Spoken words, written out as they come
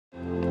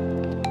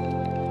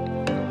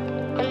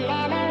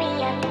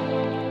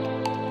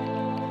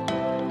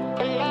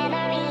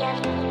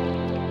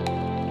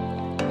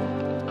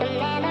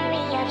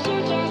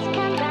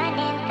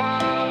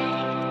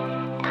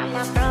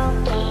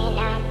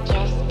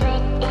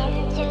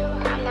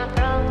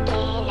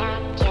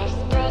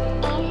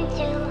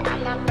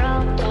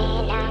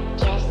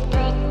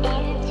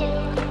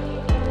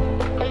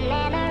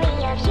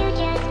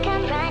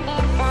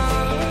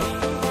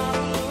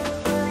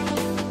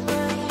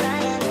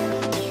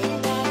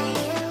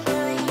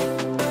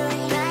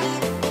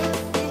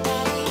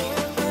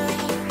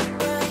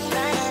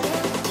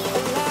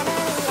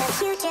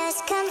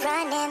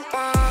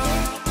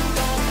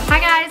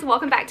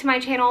welcome back to my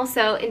channel.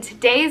 So in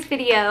today's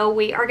video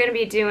we are going to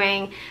be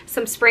doing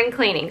some spring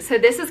cleaning. So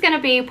this is going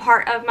to be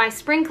part of my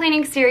spring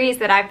cleaning series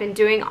that I've been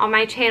doing on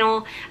my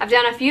channel. I've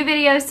done a few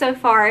videos so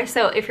far,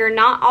 so if you're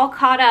not all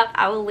caught up,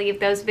 I will leave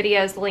those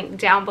videos linked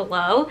down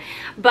below.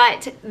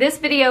 But this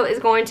video is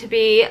going to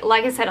be,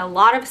 like I said, a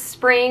lot of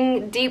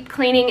spring deep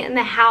cleaning in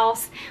the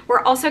house.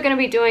 We're also going to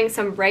be doing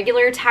some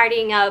regular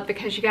tidying up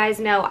because you guys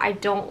know I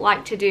don't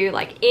like to do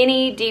like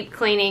any deep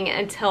cleaning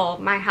until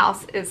my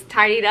house is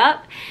tidied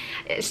up.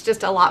 It's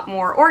just a lot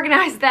more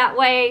organized that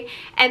way.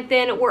 And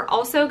then we're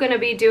also going to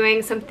be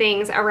doing some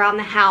things around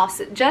the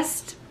house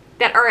just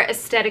that are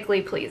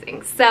aesthetically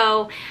pleasing.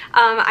 So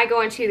I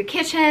go into the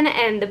kitchen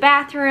and the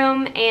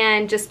bathroom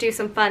and just do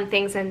some fun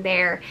things in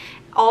there.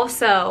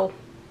 Also,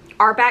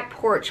 our back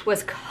porch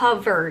was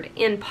covered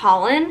in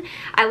pollen.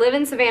 I live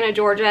in Savannah,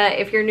 Georgia,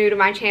 if you're new to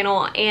my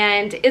channel,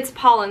 and it's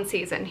pollen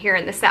season here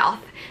in the South.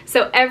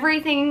 So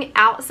everything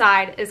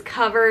outside is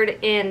covered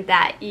in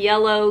that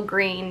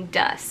yellow-green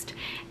dust.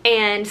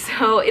 And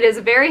so it is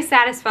very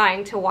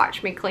satisfying to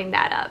watch me clean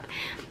that up.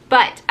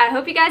 But I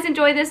hope you guys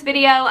enjoy this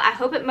video. I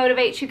hope it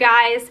motivates you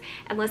guys,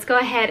 and let's go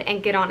ahead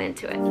and get on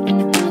into it.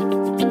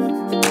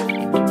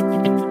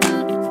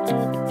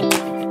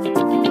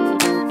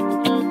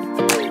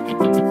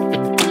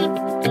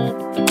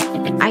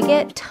 I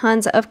get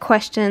tons of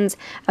questions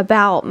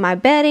about my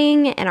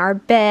bedding and our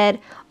bed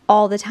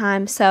all the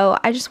time, so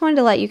I just wanted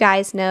to let you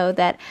guys know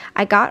that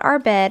I got our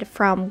bed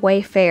from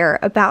Wayfair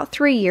about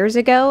 3 years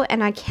ago,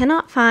 and I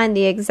cannot find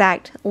the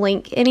exact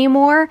link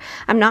anymore.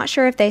 I'm not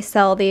sure if they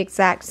sell the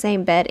exact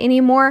same bed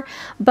anymore,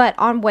 but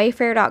on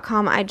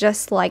wayfair.com I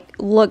just like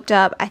looked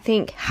up, I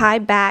think, high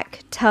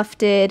back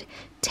tufted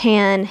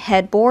tan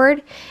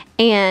headboard,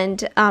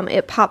 and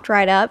it popped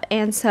right up.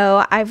 And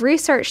so I've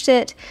researched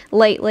it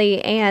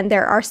lately, and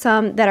there are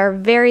some that are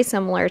very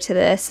similar to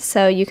this,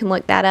 so you can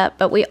look that up.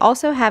 But we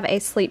also have a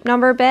Sleep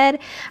Number bed.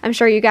 I'm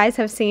sure you guys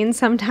have seen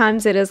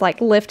sometimes it is like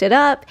lifted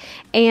up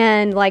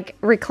and like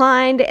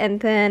reclined, and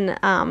then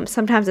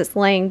sometimes it's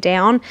laying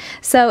down.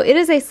 So it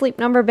is a Sleep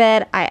Number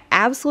bed. I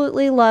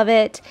absolutely love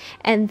it.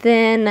 And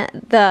then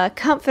the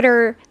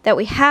comforter that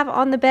we have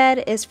on the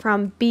bed is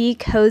from Be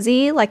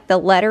Cozy, like the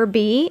letter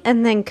B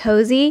and then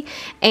cozy,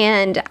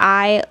 and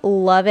I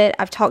love it.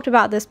 I've talked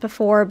about this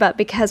before, but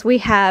because we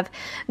have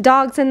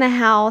dogs in the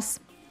house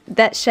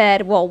that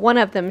shed, well, one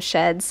of them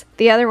sheds,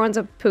 the other one's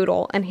a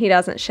poodle and he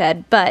doesn't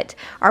shed, but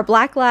our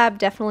black lab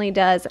definitely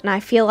does, and I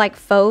feel like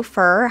faux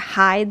fur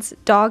hides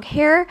dog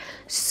hair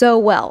so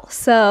well.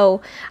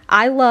 So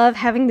I love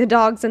having the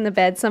dogs in the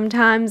bed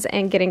sometimes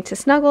and getting to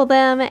snuggle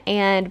them,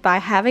 and by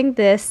having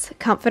this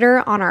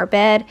comforter on our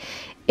bed,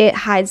 it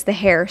hides the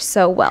hair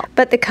so well.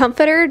 But the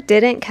comforter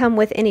didn't come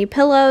with any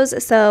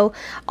pillows, so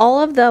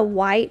all of the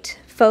white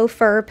faux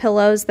fur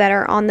pillows that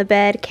are on the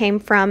bed came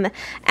from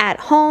At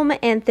Home,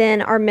 and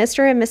then our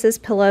Mr. and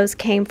Mrs. pillows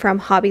came from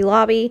Hobby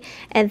Lobby.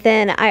 And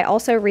then I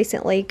also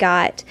recently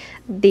got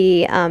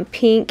the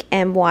pink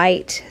and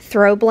white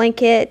throw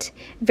blanket,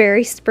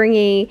 very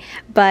springy,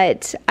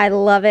 but I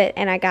love it,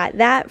 and I got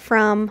that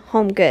from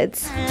Home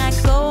Goods.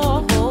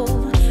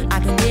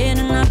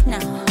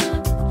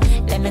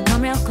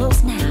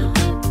 Close now,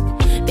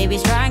 baby,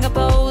 strike a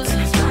pose.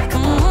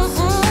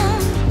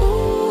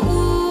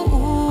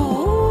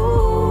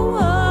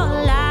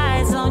 All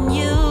eyes on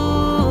you.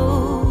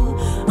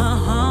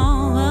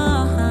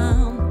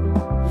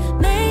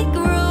 Make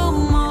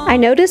room. I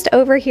noticed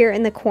over here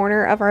in the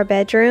corner of our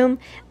bedroom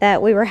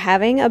that we were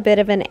having a bit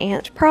of an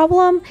ant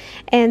problem,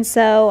 and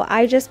so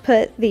I just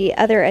put the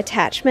other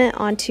attachment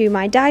onto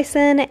my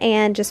Dyson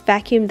and just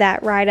vacuumed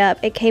that right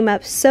up. It came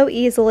up so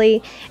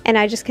easily, and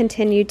I just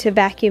continued to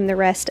vacuum the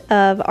rest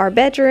of our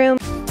bedroom.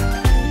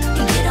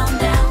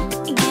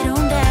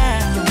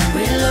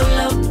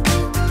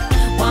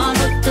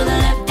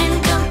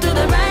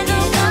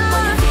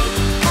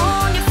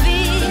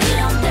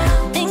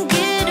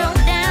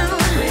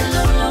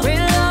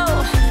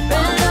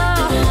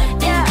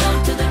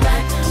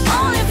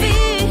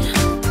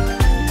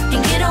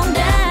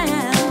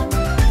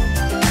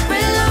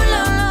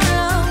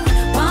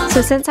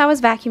 So since I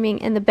was vacuuming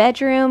in the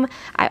bedroom,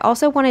 I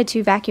also wanted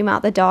to vacuum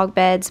out the dog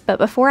beds, but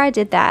before I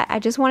did that, I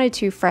just wanted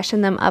to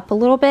freshen them up a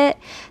little bit.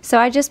 So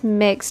I just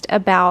mixed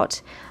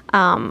about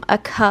a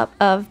cup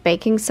of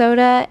baking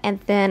soda, and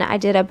then I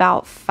did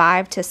about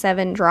 5 to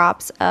 7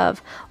 drops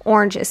of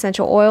orange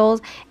essential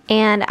oils,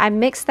 and I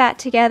mixed that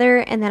together,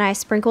 and then I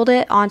sprinkled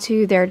it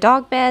onto their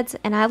dog beds,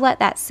 and I let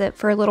that sit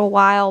for a little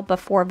while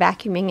before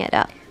vacuuming it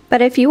up.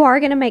 But if you are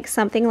going to make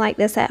something like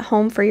this at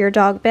home for your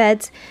dog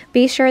beds,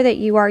 be sure that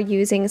you are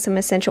using some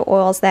essential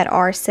oils that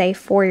are safe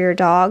for your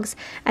dogs.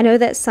 I know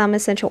that some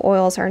essential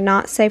oils are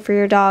not safe for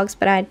your dogs,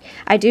 but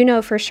I do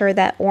know for sure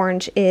that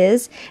orange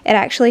is. It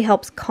actually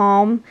helps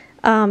calm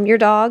your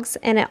dogs,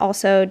 and it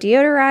also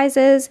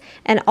deodorizes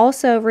and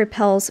also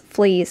repels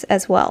fleas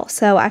as well.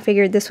 So I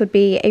figured this would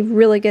be a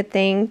really good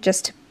thing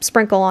just to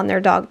sprinkle on their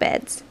dog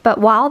beds. But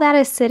while that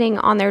is sitting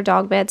on their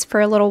dog beds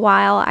for a little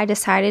while, I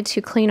decided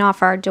to clean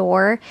off our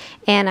door,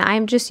 and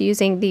I'm just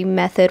using the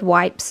Method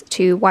wipes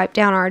to wipe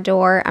down our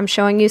door. I'm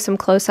showing you some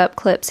close-up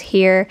clips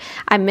here.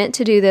 I meant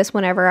to do this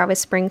whenever I was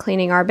spring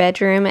cleaning our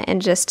bedroom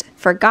and just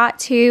forgot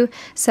to,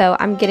 so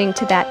I'm getting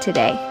to that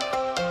today.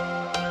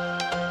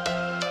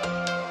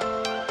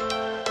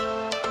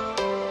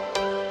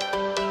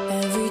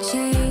 Every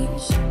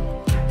change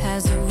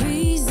has a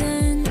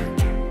reason.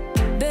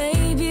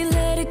 Baby,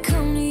 let it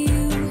come to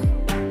you.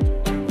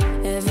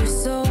 Every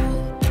soul,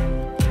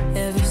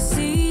 every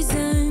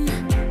season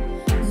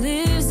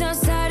lives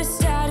outside of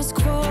status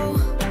quo.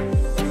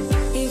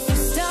 If we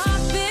stop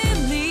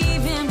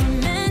believing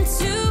we're meant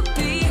to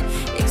be,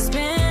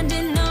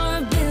 expanding our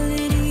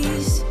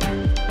abilities.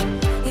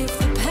 If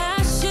the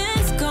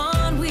passion's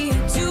gone, we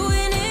are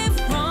doing it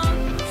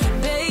wrong.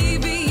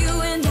 Baby,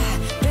 you and I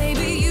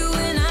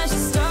should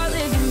start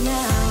living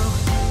now.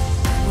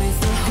 With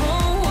the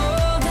whole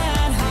world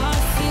at our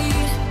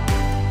feet,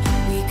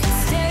 we could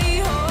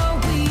stay or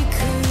we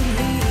could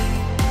leave.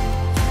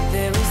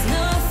 There is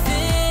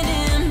nothing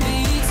in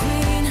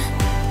between.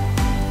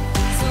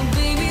 So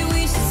baby,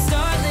 we should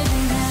start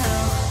living now.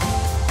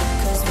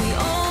 'Cause we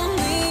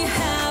only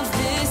have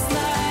this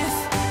life.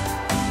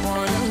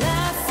 Wanna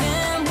laugh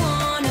and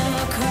wanna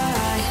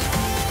cry.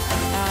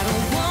 I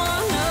don't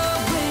wanna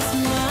waste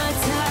my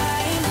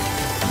time.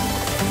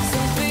 So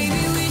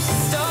baby, we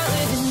should start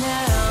living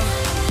now.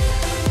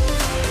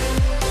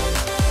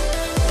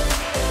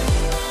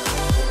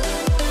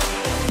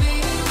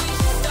 Baby, we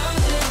should start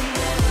living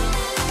now.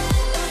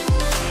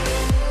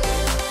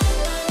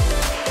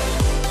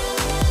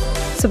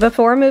 So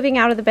before moving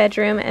out of the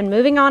bedroom and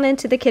moving on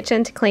into the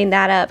kitchen to clean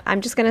that up,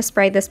 I'm just going to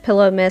spray this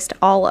pillow mist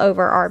all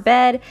over our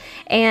bed.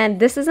 And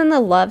this is in the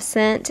Love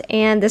scent,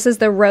 and this is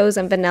the Rose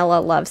and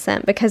Vanilla Love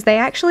scent because they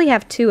actually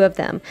have 2 of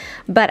them.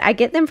 But I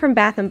get them from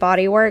Bath and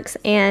Body Works,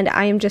 and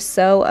I am just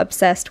so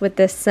obsessed with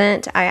this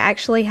scent. I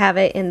actually have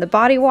it in the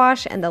body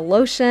wash and the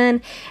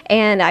lotion,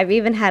 and I've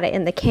even had it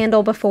in the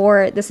candle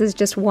before. This is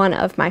just one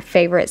of my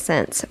favorite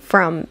scents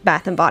from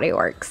Bath and Body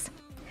Works.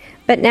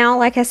 But now,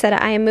 like I said,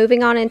 I am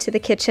moving on into the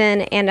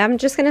kitchen, and I'm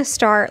just going to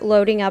start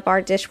loading up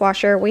our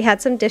dishwasher. We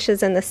had some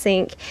dishes in the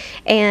sink,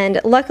 and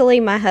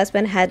luckily my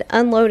husband had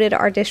unloaded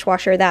our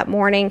dishwasher that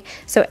morning,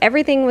 so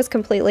everything was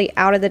completely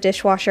out of the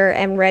dishwasher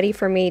and ready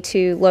for me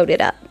to load it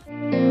up.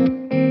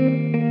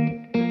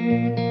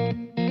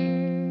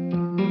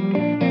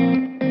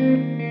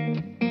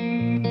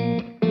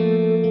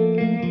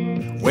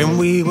 When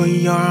we were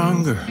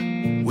younger,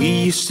 we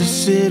used to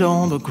sit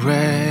on the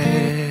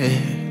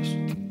grass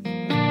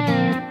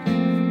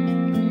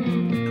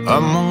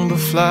among the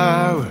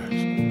flowers.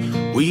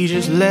 We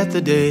just let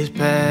the days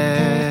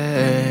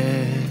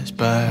pass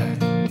by.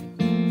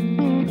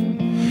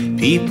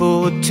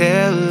 People would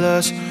tell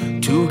us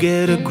to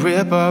get a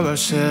grip of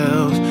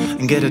ourselves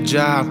and get a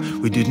job.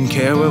 We didn't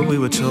care what we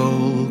were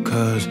told,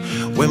 'cause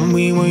when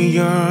we were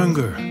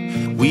younger,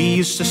 we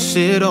used to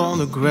sit on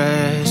the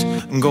grass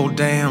and go,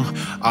 damn,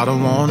 I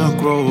don't wanna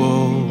grow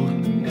old.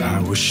 I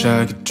wish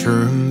I could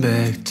turn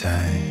back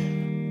time.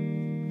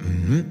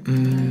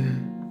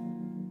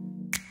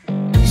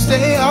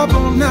 Stay up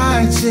all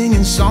night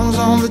singing songs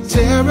on the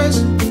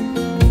terrace.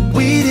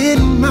 We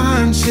didn't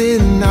mind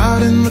sitting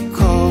out in the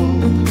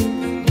cold.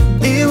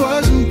 It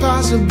was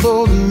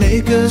impossible to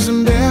make us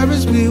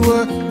embarrassed. We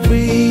were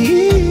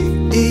free.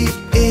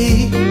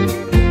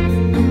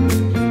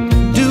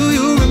 Do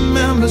you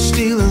remember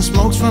stealing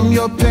smokes from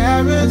your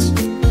parents?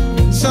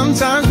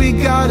 Sometimes we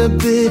got a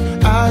bit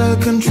out of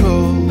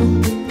control.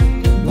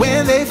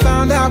 When they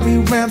found out we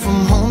ran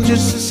from home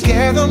just to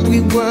scare them,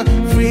 we were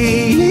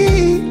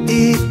free.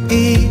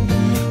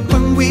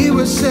 When we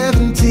were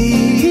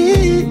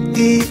 17.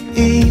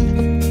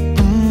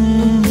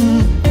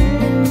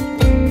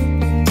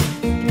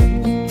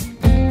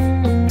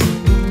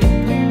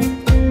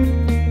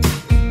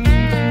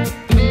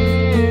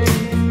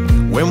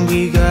 When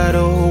we got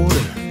older,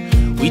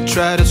 we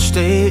tried to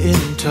stay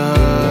in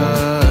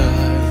touch.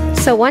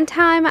 So one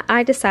time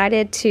I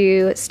decided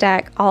to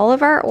stack all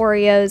of our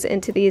Oreos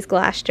into these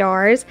glass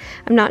jars.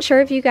 I'm not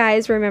sure if you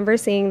guys remember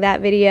seeing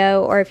that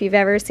video or if you've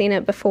ever seen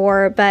it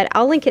before, but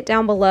I'll link it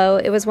down below.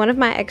 It was one of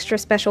my extra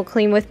special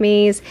clean with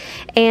me's,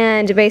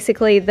 and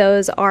basically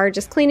those are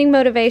just cleaning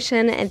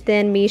motivation and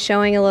then me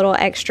showing a little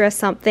extra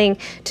something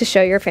to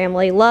show your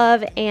family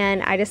love.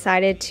 And I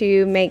decided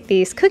to make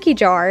these cookie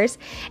jars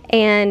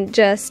and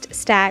just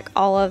stack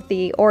all of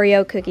the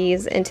Oreo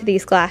cookies into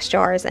these glass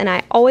jars. And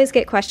I always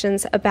get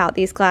questions about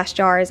these glass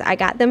jars. I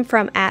got them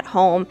from At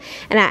Home,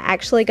 and I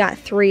actually got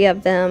 3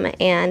 of them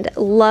and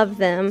love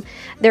them.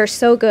 They're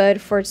so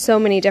good for so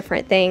many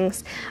different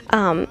things.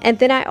 And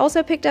then I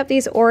also picked up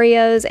these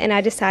Oreos, and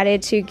I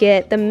decided to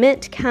get the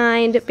mint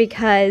kind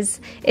because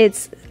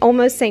it's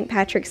almost St.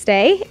 Patrick's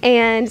Day,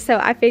 and so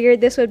I figured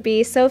this would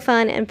be so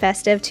fun and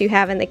festive to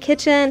have in the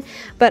kitchen,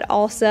 but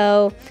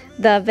also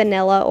the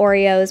vanilla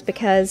Oreos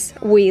because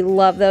we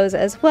love those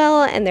as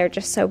well, and they're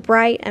just so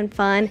bright and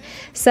fun.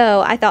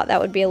 So I thought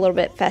that would be a little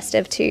bit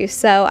festive too.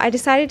 So I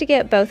decided to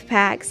get both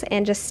packs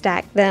and just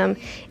stack them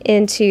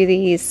into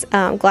these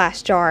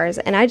glass jars,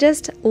 and I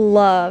just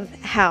love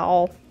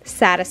how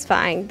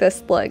satisfying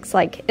this looks.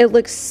 Like, it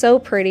looks so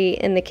pretty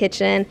in the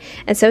kitchen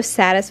and so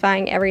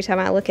satisfying every time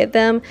I look at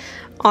them.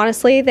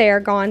 Honestly, they are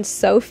gone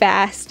so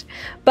fast.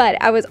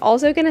 But I was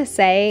also going to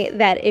say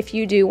that if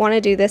you do want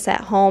to do this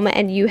at home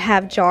and you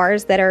have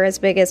jars that are as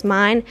big as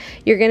mine,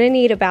 you're going to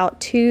need about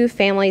 2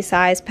 family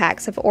size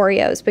packs of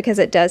Oreos, because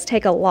it does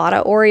take a lot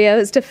of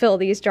Oreos to fill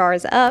these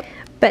jars up.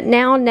 But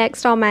now,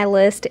 next on my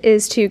list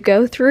is to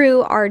go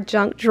through our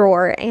junk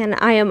drawer, and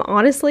I am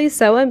honestly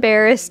so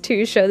embarrassed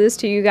to show this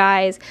to you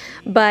guys,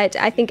 but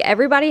I think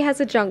everybody has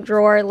a junk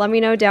drawer. Let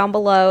me know down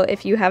below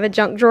if you have a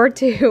junk drawer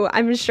too.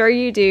 I'm sure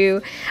you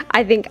do.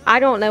 I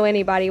don't know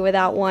anybody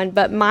without one,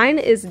 but mine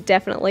is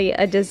definitely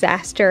a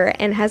disaster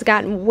and has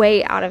gotten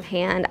way out of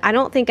hand. I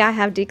don't think I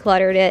have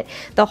decluttered it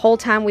the whole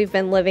time we've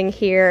been living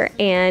here,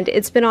 and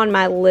it's been on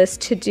my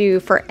list to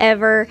do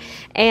forever,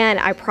 and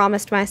I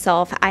promised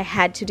myself I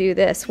had to do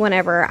this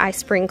whenever I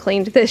spring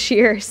cleaned this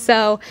year.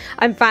 So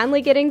I'm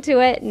finally getting to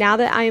it now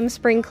that I am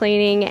spring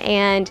cleaning,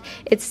 and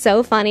it's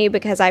so funny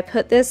because I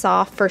put this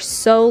off for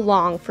so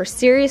long, for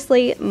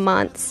seriously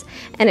months,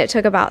 and it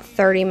took about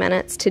 30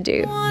 minutes to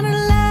do.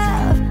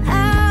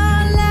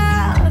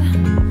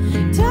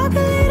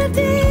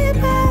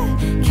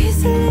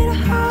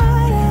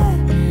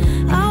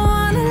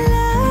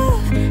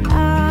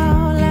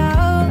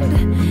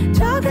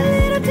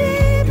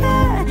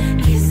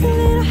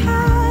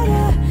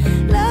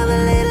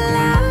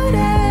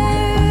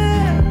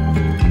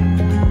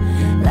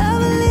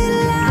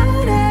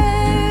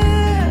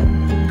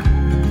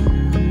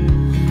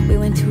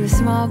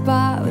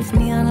 Bar with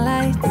neon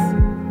lights,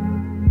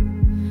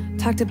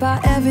 talked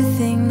about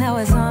everything that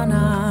was on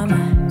our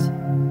mind.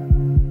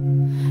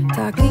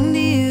 Talking to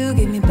you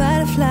gave me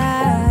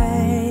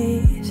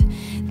butterflies.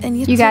 Then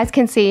You guys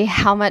can see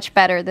how much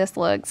better this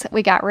looks.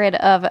 We got rid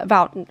of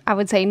about, I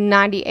would say,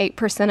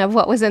 98% of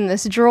what was in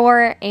this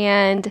drawer,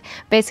 and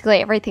basically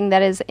everything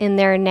that is in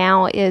there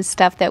now is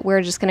stuff that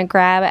we're just going to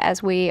grab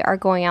as we are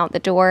going out the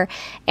door,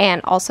 and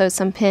also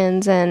some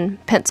pens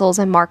and pencils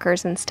and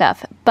markers and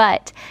stuff.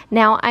 But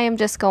now I am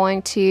just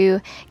going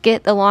to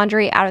get the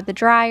laundry out of the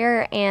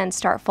dryer and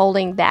start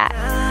folding that.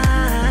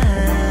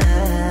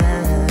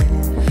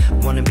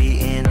 Wanna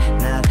be in,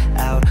 not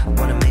out,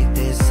 wanna make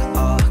this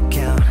all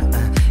count.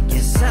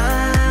 Yes,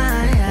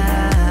 I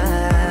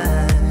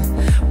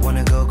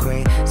wanna go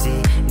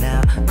crazy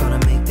now, gonna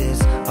make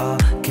this all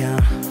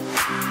count.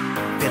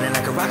 Feeling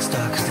like a rock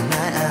star, cause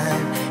tonight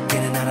I'm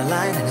getting out of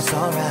line and it's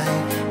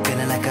alright.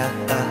 Feeling like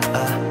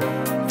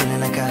feeling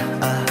like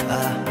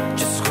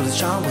just as cool as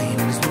John Wayne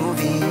in his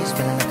movies.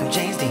 Feeling like I'm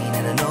James Dean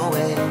and I know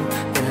it.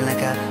 Feeling like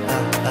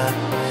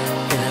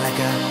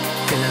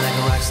feeling like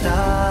a rock star.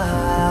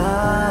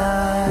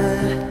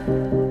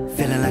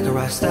 Feeling like a rock star. Feeling like a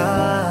rock star.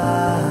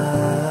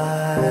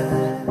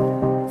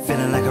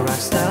 Feeling like a rock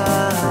star.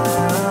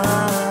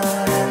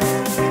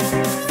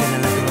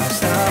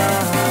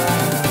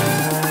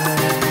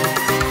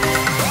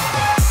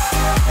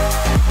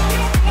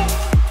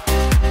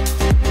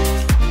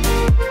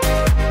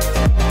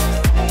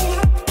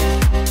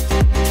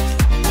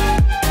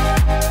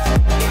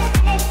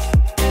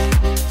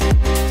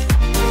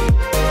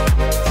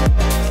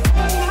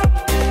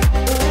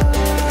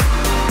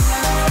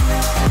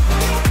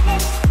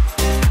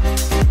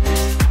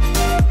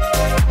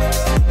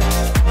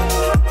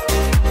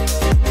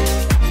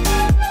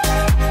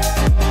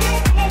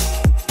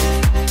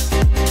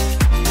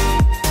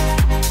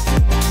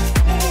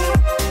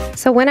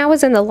 So when I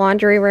was in the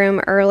laundry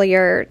room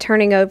earlier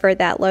turning over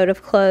that load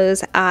of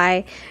clothes,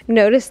 I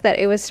noticed that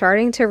it was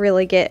starting to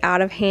really get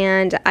out of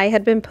hand. I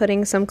had been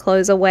putting some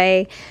clothes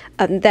away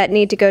that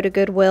need to go to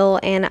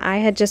Goodwill, and I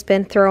had just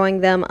been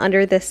throwing them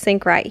under this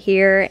sink right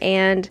here,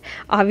 and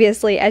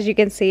obviously, as you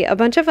can see, a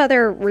bunch of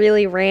other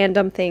really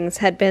random things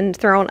had been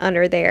thrown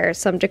under there.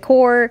 Some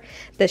decor,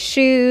 the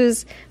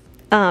shoes,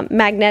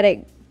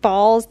 magnetic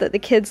balls that the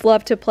kids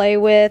love to play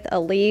with, a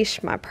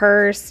leash, my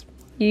purse.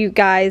 You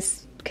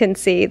guys can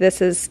see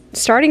this is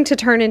starting to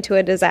turn into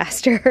a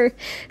disaster.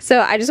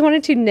 So I just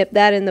wanted to nip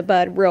that in the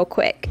bud real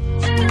quick.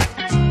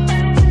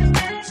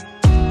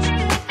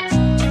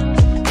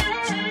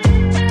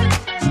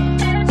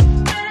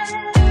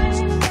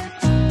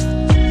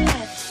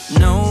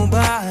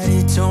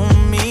 Nobody told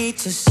me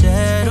to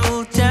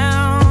settle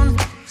down.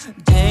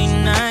 Day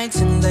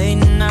nights and late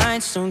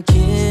nights don't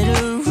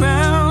get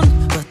around.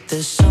 But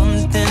there's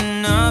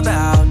something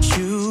about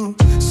you,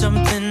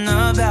 something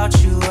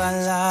about you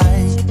I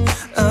like,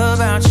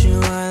 about you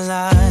I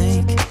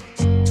like.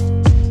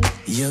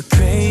 You're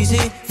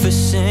crazy for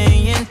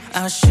saying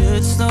I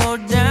should slow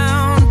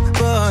down,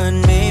 but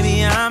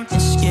maybe I'm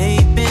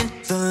escaping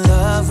the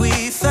love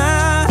we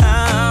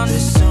found.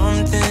 There's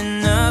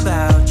something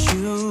about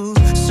you,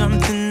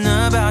 something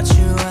about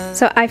you I like.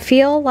 So I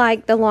feel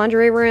like the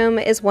laundry room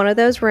is one of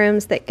those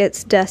rooms that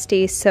gets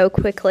dusty so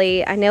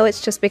quickly. I know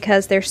it's just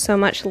because there's so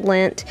much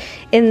lint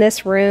in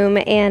this room,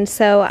 and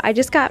so I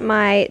just got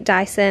my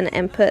Dyson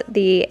and put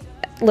the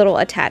little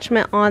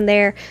attachment on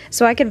there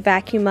so I could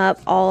vacuum up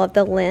all of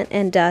the lint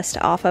and dust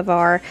off of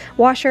our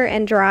washer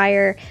and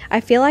dryer.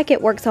 I feel like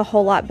it works a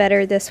whole lot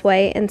better this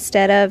way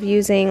instead of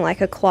using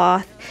like a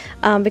cloth,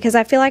 because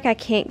I feel like I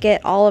can't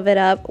get all of it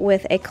up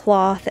with a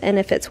cloth and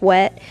if it's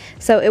wet.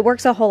 So it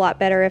works a whole lot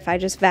better if I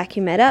just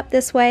vacuum it up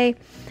this way.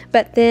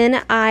 But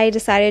then I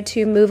decided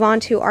to move on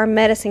to our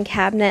medicine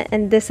cabinet,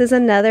 and this is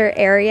another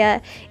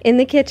area in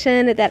the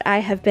kitchen that I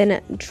have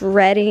been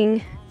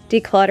dreading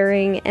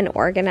decluttering and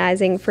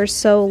organizing for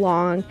so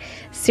long.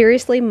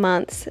 Seriously,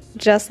 months.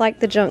 Just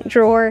like the junk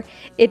drawer,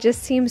 it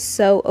just seems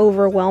so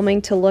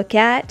overwhelming to look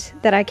at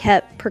that I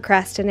kept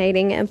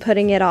procrastinating and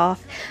putting it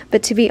off.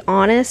 But to be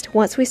honest,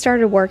 once we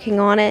started working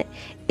on it,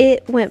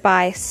 it went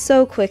by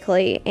so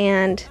quickly,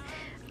 and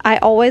I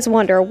always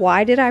wonder,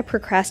 why did I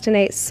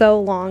procrastinate so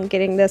long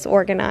getting this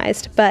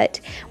organized?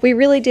 But we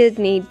really did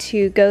need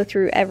to go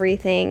through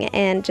everything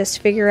and just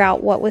figure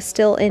out what was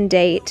still in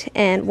date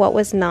and what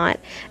was not,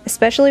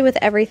 especially with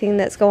everything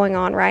that's going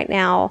on right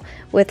now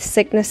with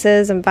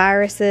sicknesses and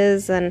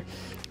viruses and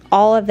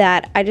all of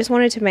that. I just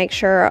wanted to make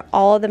sure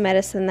all of the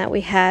medicine that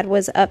we had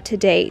was up to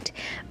date,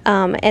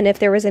 and if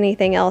there was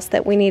anything else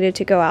that we needed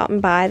to go out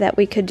and buy, that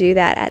we could do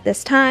that at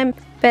this time.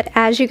 But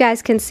as you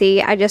guys can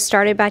see, I just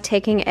started by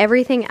taking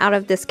everything out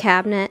of this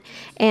cabinet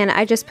and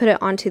I just put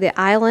it onto the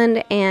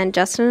island, and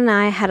Justin and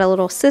I had a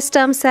little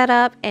system set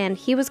up, and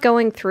he was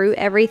going through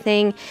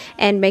everything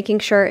and making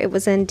sure it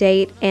was in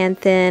date, and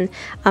then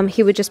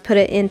he would just put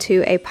it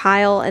into a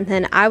pile, and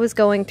then I was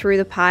going through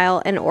the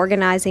pile and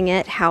organizing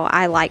it how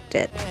I liked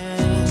it.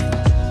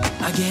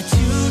 I get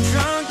too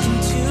drunk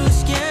and too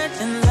scared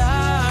and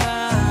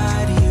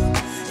lie to you.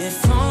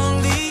 If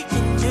only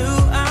you knew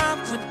I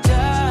would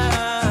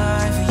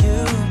die for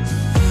you.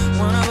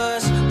 One of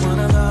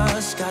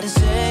us gotta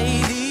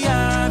say the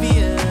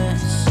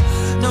obvious.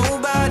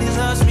 Nobody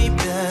loves me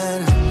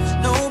better.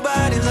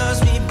 Nobody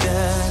loves me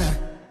better.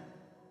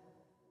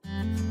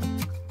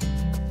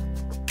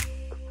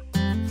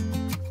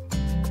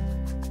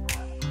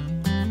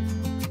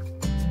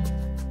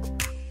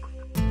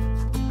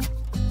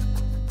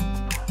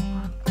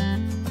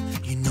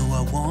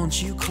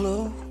 Want you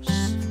close,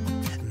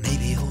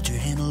 maybe hold your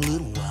hand a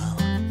little while.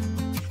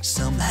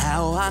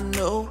 Somehow I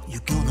know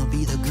you're gonna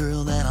be the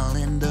girl that I'll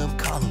end up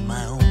calling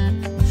my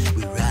own.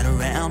 We ride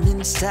around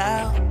in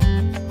style,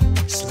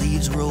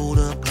 sleeves rolled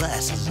up,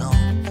 glasses on,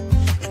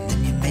 and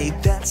then you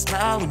make that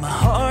smile and my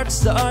heart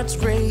starts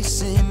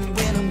racing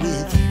when I'm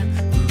with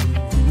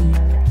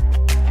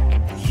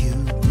you.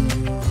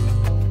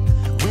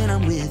 When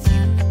I'm with you.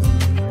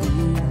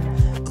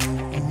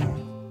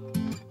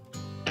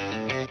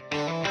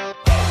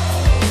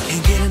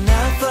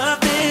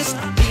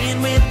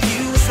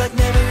 Like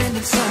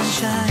never-ending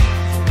sunshine.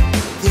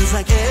 Feels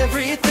like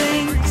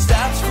everything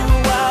stops for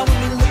a while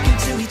when we look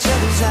into each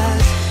other's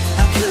eyes.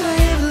 How could I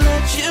ever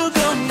let you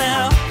go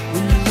now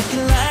when you're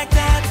looking like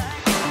that?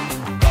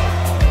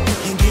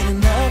 Can't get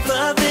enough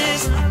of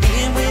this.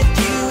 Being with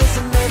you is a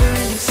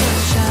never-ending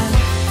sunshine.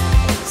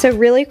 So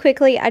really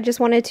quickly, I just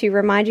wanted to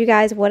remind you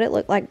guys what it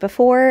looked like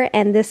before,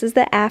 and this is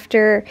the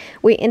after.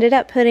 We ended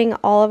up putting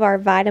all of our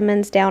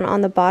vitamins down on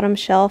the bottom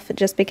shelf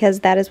just because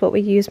that is what we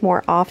use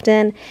more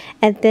often.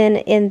 And then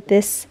in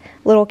this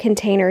little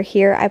container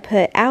here, I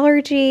put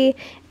allergy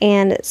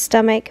and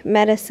stomach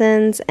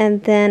medicines,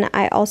 and then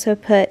I also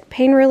put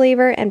pain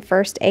reliever and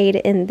first aid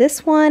in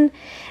this one.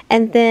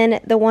 And then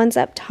the ones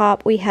up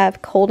top, we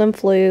have cold and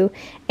flu,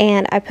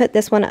 and I put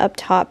this one up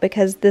top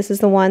because this is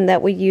the one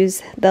that we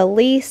use the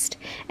least.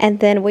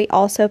 And then we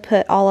also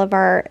put all of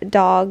our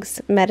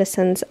dogs'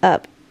 medicines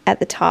up at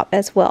the top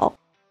as well.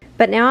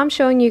 But now I'm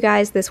showing you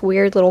guys this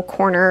weird little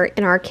corner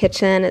in our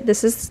kitchen.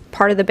 This is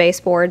part of the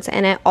baseboards,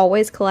 and it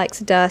always collects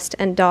dust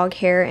and dog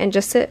hair, and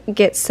just it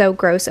gets so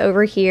gross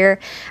over here.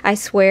 I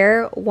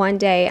swear one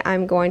day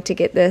I'm going to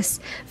get this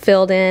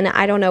filled in.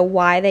 I don't know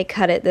why they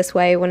cut it this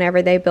way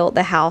whenever they built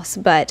the house,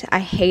 but I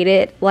hate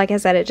it. Like I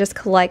said, it just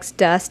collects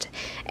dust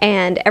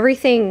and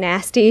everything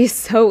nasty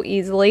so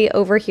easily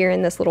over here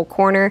in this little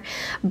corner.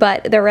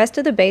 But the rest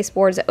of the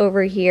baseboards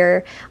over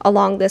here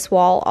along this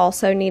wall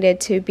also needed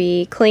to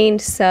be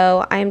cleaned, so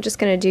I'm just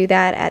going to do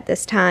that at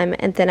this time.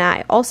 And then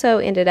I also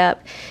ended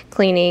up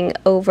cleaning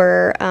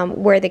over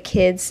where the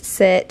kids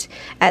sit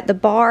at the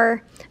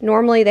bar.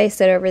 Normally they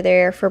sit over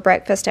there for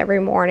breakfast every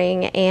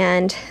morning,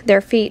 and their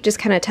feet just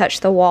kind of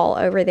touch the wall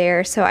over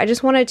there. So I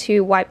just wanted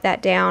to wipe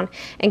that down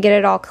and get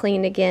it all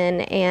cleaned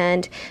again.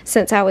 And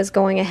since I was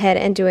going ahead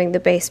and doing the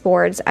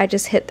baseboards, I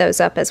just hit those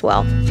up as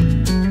well.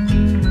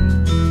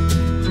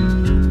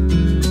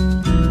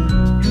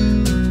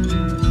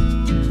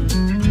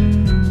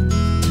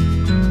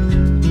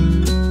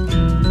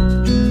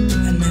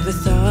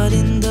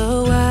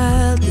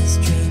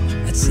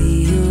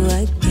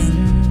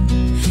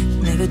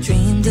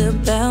 Dreamed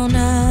about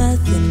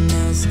nothing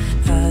else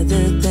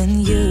other than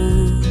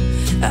you.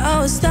 I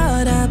always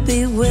thought I'd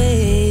be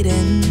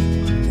waiting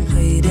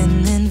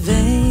in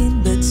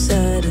vain, but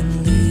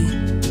suddenly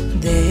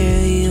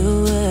there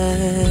you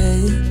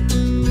were.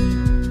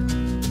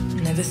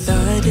 Never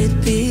thought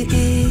it'd be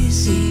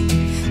easy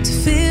to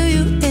feel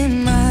you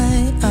in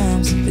my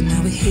arms, but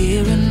now we're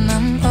here and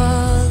I'm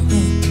all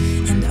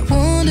in, and I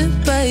wonder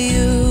about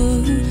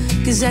you,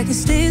 'cause I can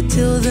stay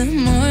till the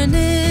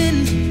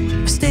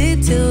morning or stay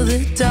till the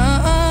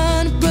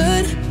dawn,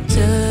 but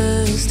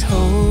just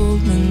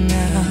hold me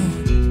now.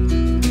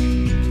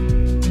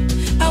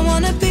 I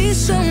wanna be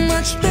so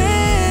much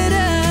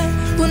better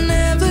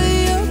whenever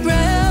you're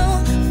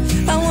around.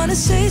 I wanna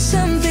say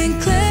something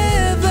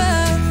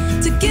clever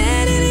to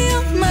get in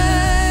your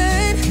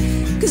mind,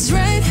 'cause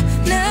right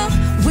now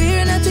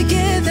we're not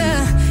together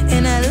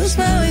and I lose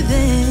my way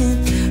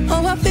then.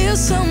 Oh, I feel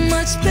so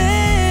much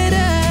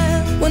better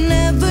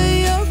whenever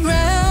you're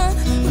around,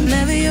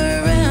 whenever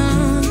you're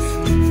around.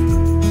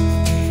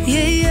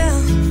 Yeah, yeah.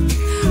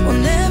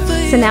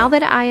 So now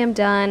that I am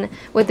done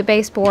with the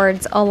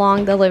baseboards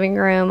along the living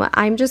room,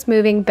 I'm just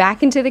moving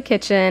back into the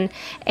kitchen,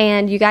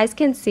 and you guys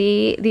can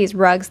see these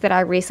rugs that I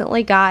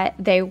recently got.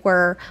 They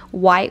were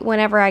white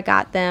whenever I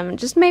got them,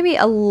 just maybe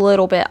a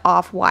little bit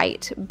off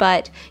white,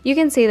 but you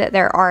can see that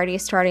they're already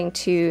starting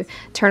to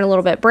turn a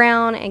little bit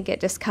brown and get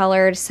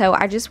discolored. So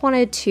I just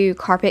wanted to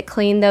carpet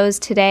clean those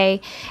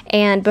today,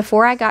 and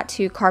before I got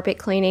to carpet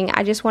cleaning,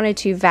 I just wanted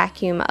to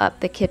vacuum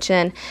up the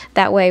kitchen.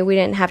 That way we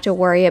didn't have to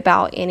worry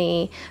about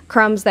any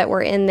crumbs that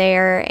were in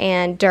there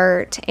and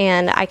dirt,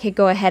 and I could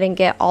go ahead and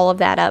get all of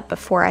that up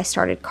before I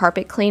started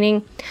carpet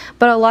cleaning.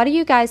 But a lot of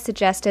you guys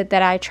suggested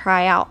that I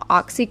try out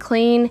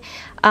OxyClean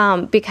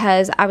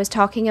because I was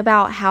talking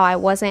about how I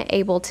wasn't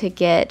able to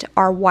get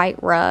our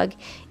white rug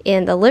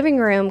in the living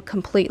room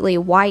completely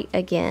white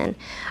again.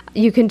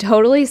 You can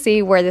totally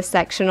see where the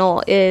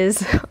sectional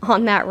is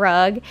on that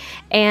rug,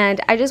 and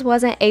I just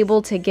wasn't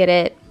able to get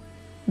it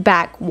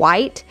back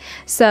white.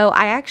 So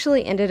I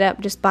actually ended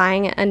up just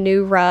buying a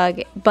new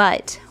rug,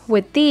 but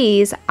with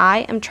these I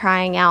am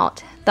trying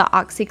out the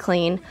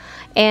OxyClean,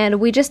 and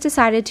we just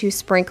decided to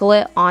sprinkle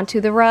it onto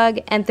the rug,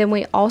 and then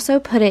we also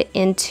put it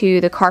into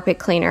the carpet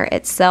cleaner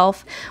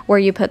itself where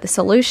you put the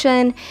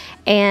solution,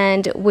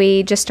 and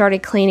we just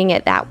started cleaning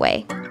it that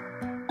way.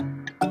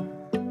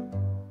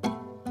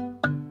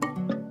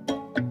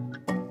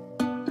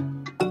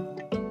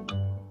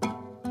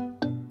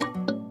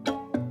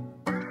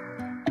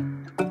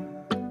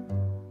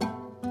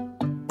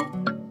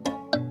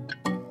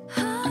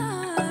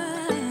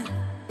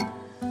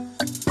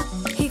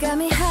 Got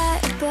me high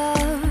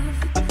above,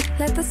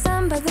 like the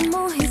sun by the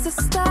moon, he's a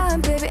star,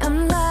 baby,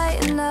 I'm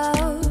lighting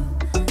up,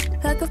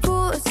 like a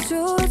fool, it's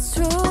true, it's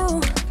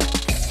true.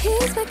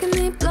 He's making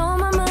me blow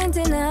my mind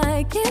and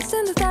I can't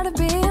stand the thought of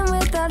being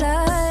without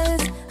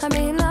us. I'm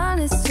being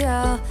honest,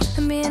 y'all,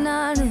 I'm being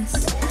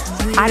honest.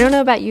 I don't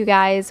know about you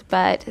guys,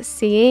 but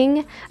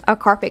seeing a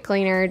carpet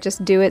cleaner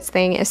just do its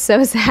thing is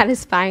so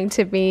satisfying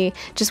to me.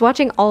 Just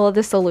watching all of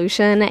the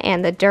solution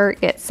and the dirt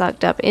get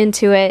sucked up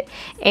into it,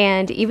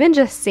 and even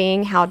just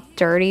seeing how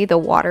dirty the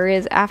water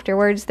is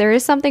afterwards, there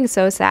is something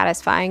so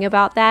satisfying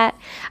about that.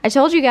 I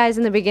told you guys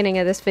in the beginning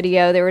of this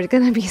video there was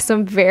going to be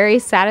some very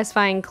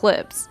satisfying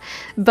clips.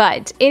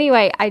 But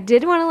anyway, I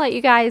did want to let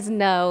you guys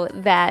know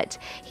that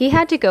he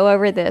had to go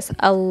over this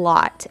a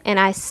lot, and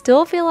I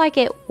still feel like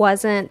it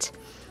wasn't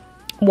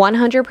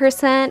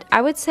 100%.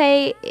 I would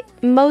say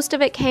most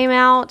of it came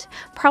out,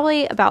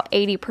 probably about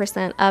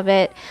 80% of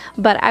it,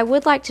 but I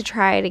would like to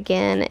try it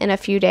again in a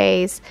few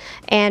days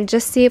and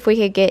just see if we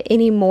could get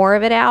any more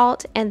of it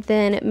out, and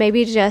then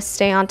maybe just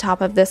stay on top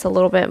of this a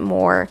little bit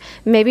more.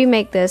 Maybe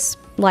make this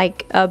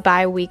like a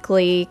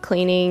bi-weekly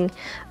cleaning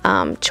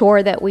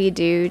chore that we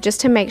do,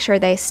 just to make sure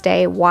they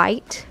stay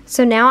white.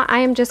 So now I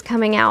am just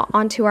coming out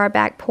onto our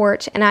back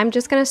porch, and I'm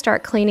just going to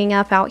start cleaning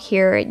up out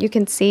here. You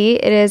can see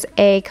it is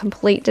a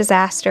complete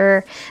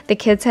disaster. The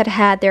kids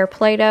had their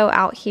Play-Doh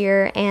out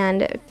here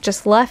and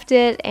just left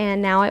it,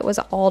 and now it was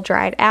all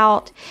dried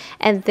out.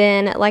 And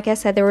then, like I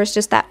said, there was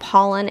just that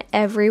pollen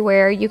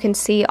everywhere. You can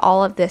see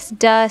all of this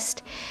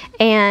dust,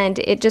 and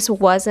it just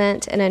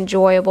wasn't an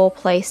enjoyable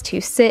place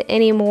to sit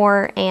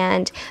anymore.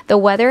 And the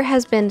weather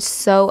has been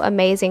so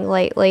amazing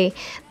lately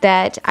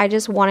that I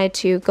just wanted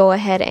to go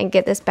ahead and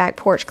get this back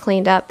porch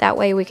cleaned up. That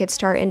way we could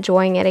start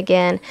enjoying it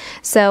again.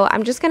 So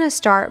I'm just going to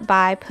start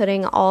by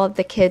putting all of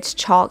the kids'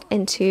 chalk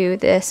into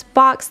this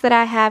box that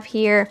I have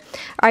here.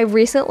 I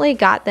recently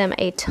got them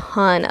a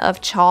ton of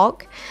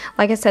chalk.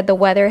 Like I said, the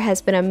weather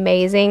has been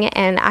amazing,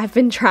 and I've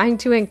been trying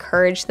to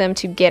encourage them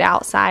to get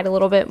outside a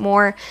little bit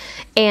more,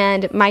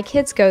 and my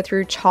kids go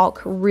through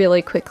chalk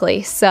really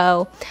quickly.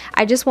 So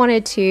I just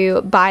wanted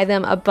to buy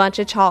them a bunch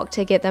of chalk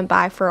to get them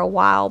by for a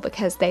while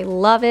because they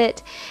love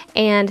it.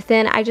 And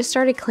then I just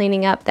started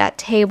cleaning up that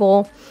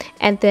table,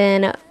 and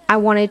then I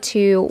wanted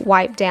to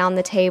wipe down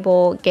the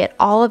table, get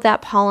all of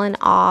that pollen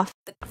off.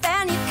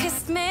 Then you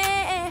kissed me,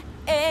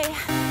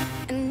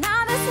 and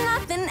now there's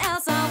nothing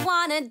else I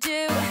wanna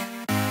do.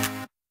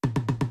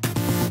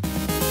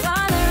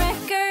 For the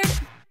record,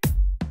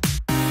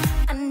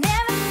 I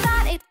never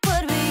thought it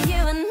would be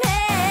you and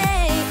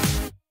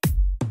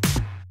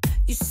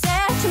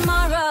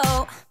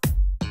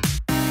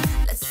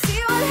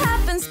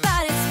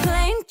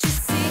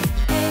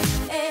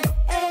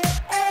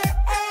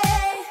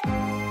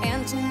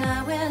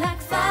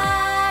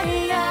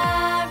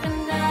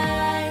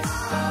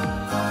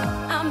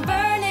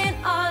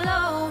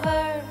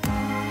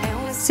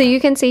So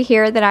you can see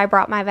here that I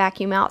brought my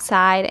vacuum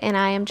outside and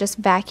I am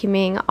just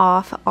vacuuming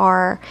off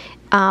our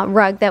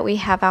rug that we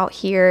have out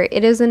here.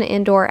 It is an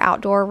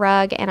indoor-outdoor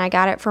rug and I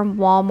got it from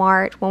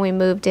Walmart when we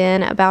moved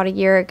in about a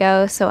year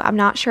ago, so I'm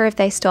not sure if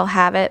they still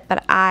have it,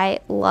 but I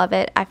love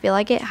it. I feel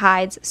like it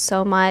hides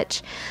so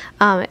much.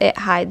 It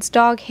hides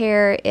dog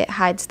hair, it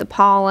hides the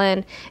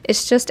pollen.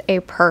 It's just a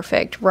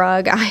perfect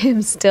rug. I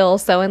am still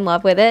so in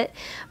love with it.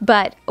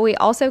 But we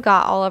also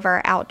got all of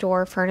our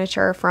outdoor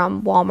furniture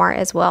from Walmart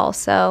as well.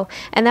 So,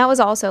 and that was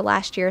also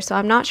last year, so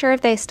I'm not sure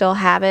if they still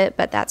have it,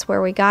 but that's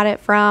where we got it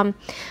from.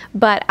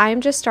 But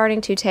I'm just starting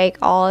to take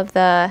all of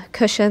the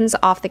cushions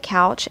off the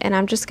couch and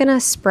I'm just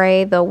gonna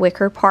spray the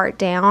wicker part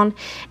down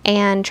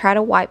and try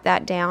to wipe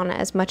that down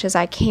as much as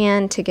I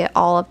can to get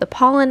all of the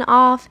pollen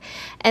off.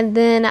 And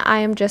then I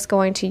am just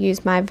going to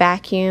use my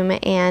vacuum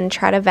and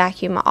try to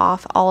vacuum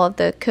off all of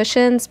the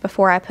cushions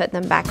before I put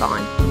them back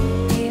on.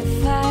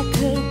 If I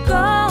could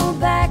go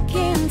back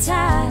in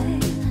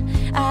time,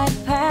 I'd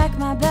pack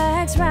my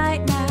bags right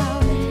now.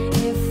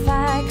 If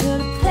I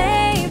could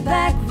play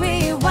back,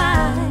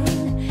 rewind,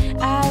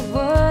 I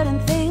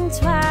wouldn't think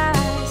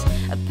twice.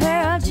 A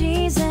pair of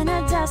jeans and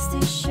a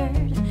dusty shirt,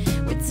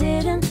 we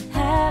didn't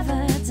have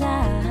a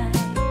dime.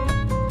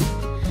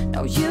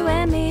 No, you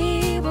and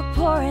me were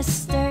poor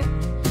as dirt,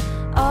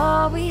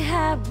 all we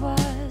had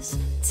was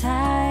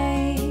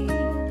time.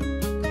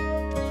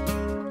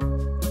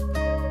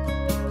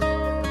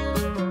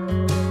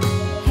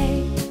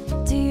 Hey,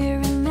 do you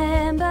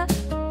remember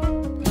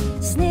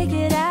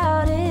sneaking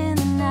out in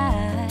the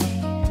night?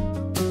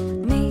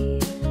 Me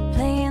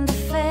playing the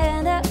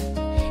Fender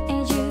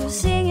and you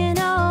singing,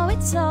 oh,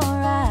 it's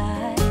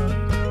alright.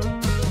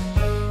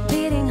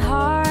 Beating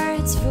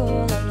hearts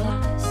full of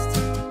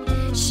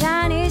lust,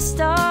 shiny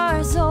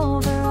stars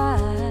over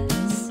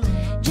us,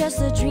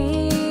 just a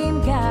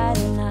dream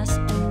guiding us,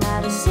 and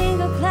not a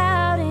single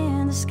cloud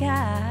in the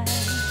sky.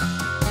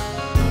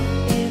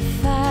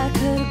 If I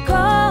could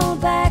go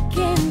back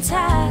in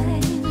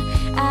time,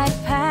 I'd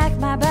pack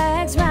my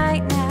bags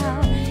right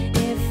now.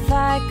 If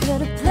I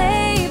could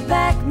play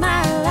back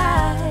my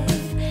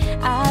life,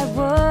 I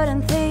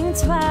wouldn't think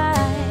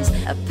twice.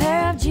 A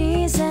pair of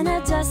jeans and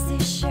a dusty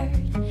shirt,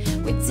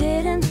 we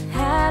didn't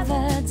have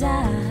a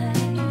dime.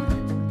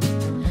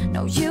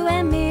 No, you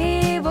and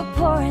me were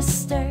poor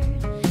as dirt,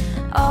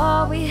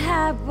 all we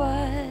had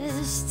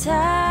was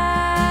time.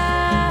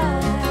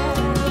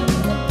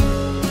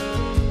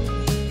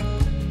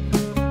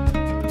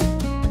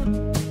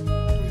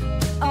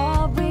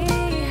 All we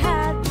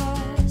had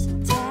was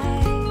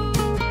time.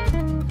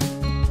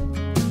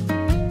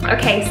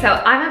 Okay,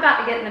 so I'm about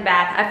to get in the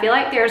bath. I feel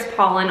like there's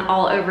pollen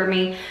all over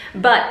me,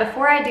 but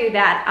before I do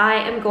that, I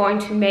am going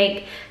to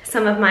make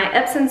some of my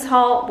Epsom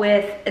salt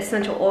with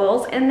essential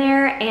oils in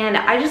there, and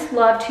I just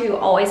love to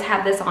always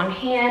have this on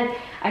hand.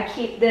 I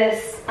keep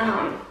this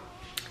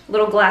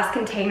little glass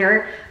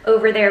container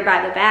over there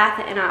by the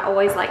bath, and I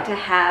always like to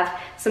have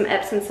some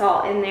Epsom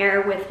salt in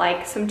there with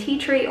like some tea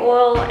tree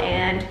oil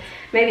and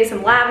maybe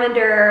some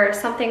lavender,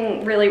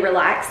 something really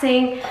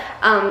relaxing.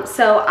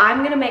 So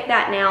I'm gonna make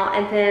that now,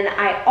 and then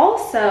I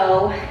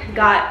also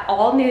got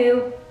all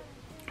new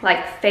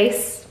like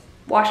face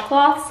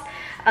washcloths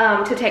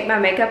to take my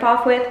makeup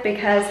off with,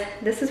 because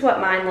this is what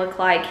mine look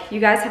like. You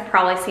guys have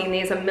probably seen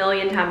these a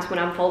million times when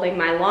I'm folding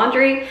my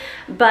laundry,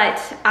 but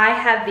I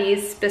have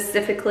these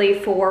specifically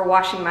for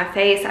washing my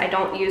face. I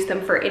don't use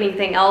them for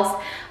anything else,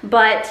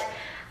 but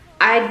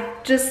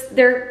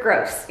they're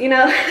gross, you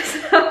know?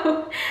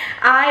 So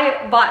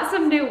I bought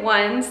some new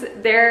ones.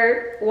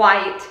 They're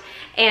white,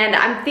 and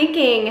I'm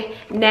thinking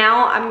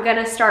now I'm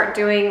gonna start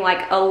doing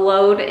like a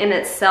load in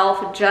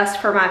itself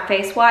just for my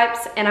face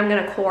wipes, and I'm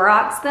gonna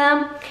Clorox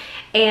them.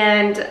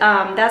 And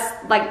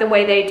that's like the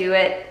way they do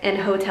it in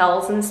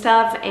hotels and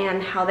stuff,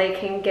 and how they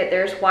can get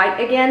theirs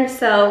white again.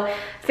 So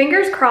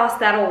fingers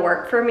crossed that'll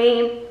work for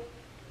me.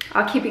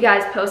 I'll keep you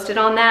guys posted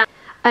on that.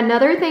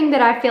 Another thing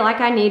that I feel like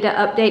I need to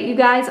update you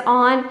guys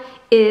on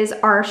is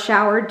our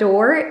shower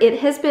door. It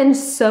has been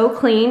so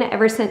clean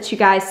ever since you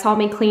guys saw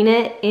me clean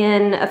it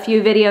in a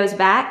few videos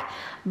back,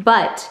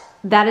 but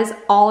that is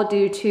all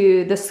due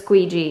to the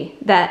squeegee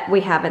that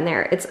we have in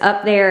there. It's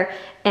up there,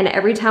 and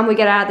every time we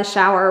get out of the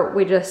shower,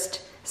 we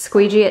just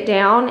squeegee it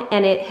down,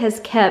 and it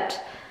has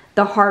kept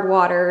the hard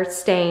water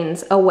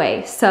stains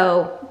away.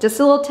 So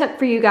just a little tip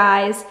for you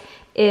guys,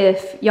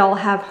 if y'all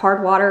have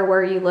hard water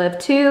where you live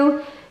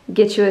too,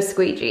 get you a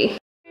squeegee.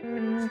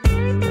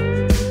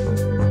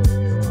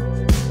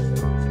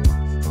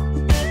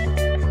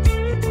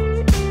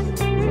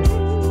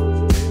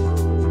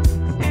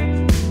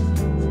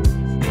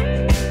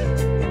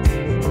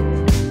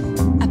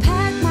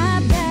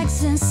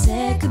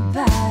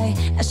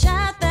 I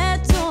shut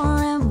that door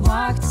and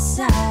walked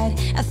aside.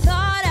 I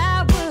thought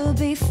I would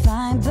be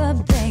fine,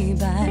 but babe,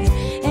 I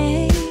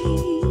ain't.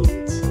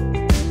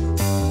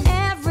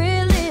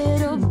 Every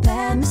little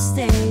bad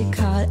mistake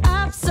caught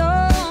up so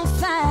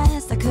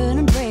fast I couldn't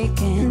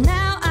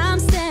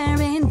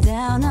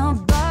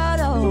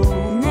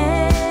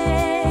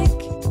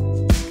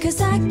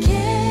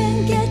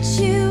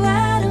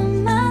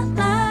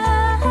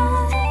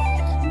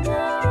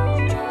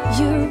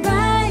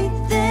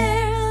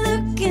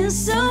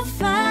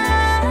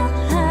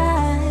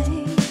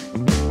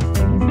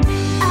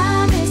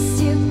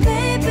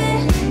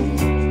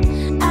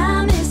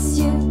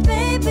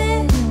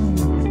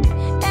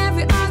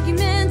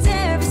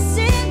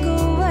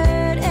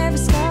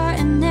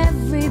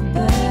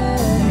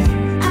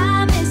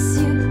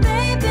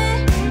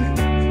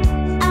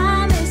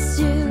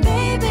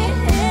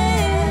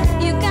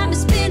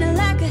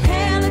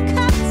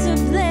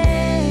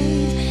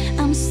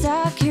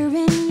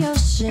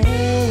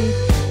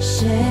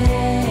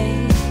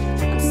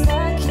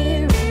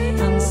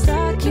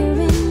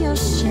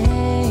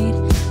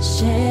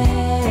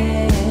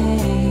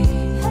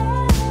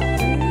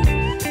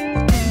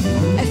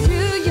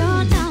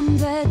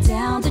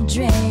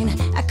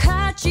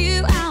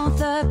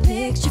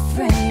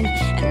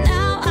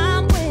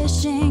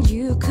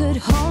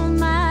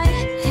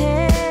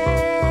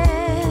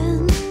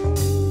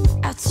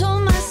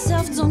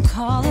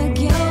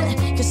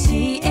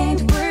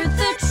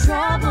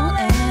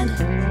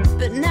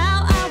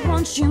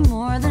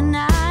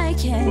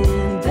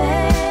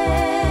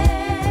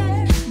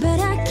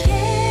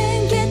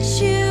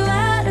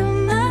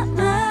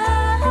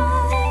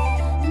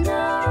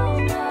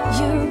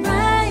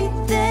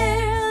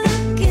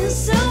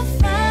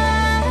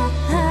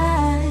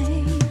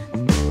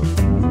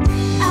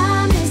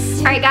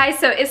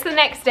the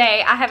next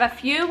day. I have a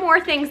few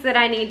more things that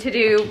I need to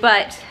do,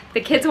 but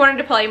the kids wanted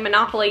to play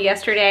Monopoly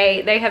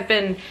yesterday. They have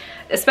been,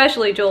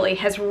 especially Julie,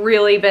 has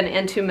really been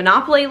into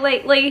Monopoly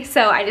lately,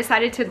 so I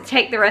decided to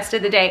take the rest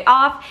of the day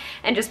off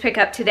and just pick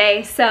up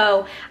today.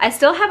 So I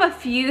still have a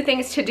few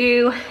things to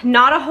do,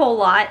 not a whole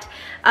lot,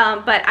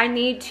 but I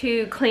need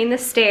to clean the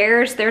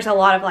stairs. There's a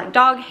lot of like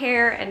dog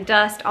hair and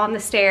dust on the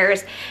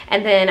stairs,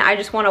 and then I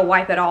just want to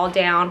wipe it all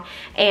down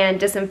and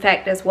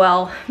disinfect as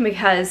well,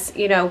 because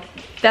you know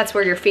that's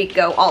where your feet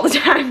go all the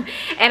time.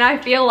 And I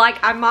feel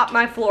like I mop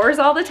my floors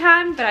all the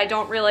time, but I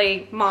don't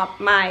really mop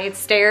my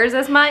stairs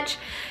as much.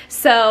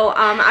 So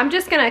I'm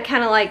just gonna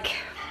kind of like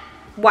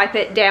wipe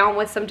it down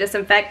with some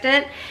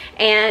disinfectant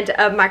and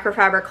a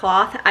microfiber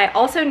cloth. I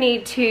also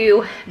need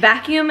to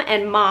vacuum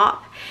and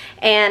mop,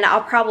 and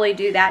I'll probably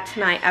do that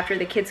tonight after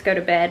the kids go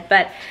to bed.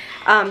 But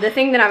the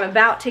thing that I'm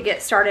about to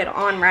get started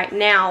on right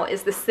now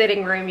is the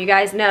sitting room. You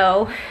guys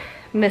know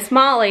Miss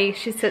Molly,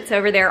 she sits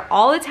over there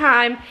all the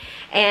time,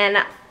 and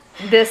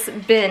this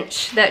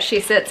bench that she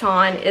sits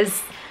on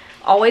is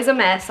always a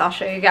mess. I'll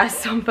show you guys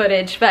some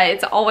footage, but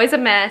it's always a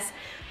mess.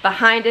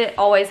 Behind it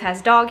always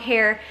has dog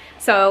hair,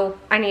 so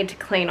I need to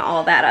clean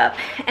all that up.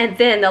 And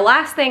then the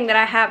last thing that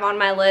I have on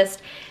my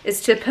list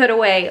is to put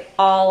away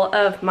all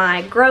of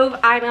my Grove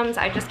items.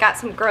 I just got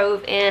some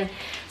Grove in,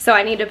 so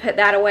I need to put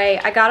that away.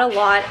 I got a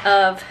lot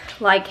of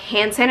like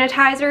hand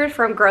sanitizers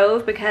from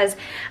Grove, because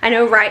I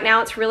know right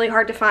now it's really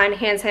hard to find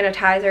hand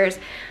sanitizers,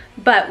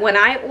 but when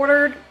I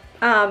ordered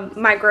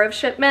my Grove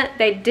shipment,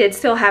 they did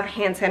still have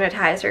hand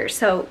sanitizers.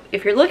 So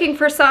if you're looking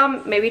for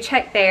some, maybe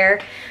check there.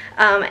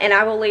 And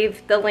I will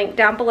leave the link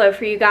down below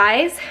for you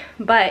guys.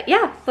 But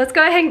yeah, let's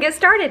go ahead and get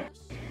started.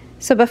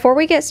 So before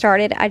we get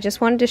started, I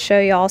just wanted to show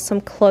y'all some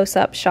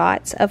close-up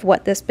shots of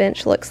what this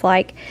bench looks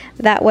like.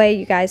 That way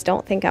you guys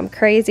don't think I'm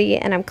crazy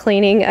and I'm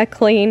cleaning a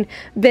clean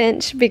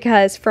bench,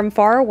 because from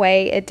far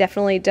away it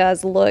definitely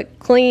does look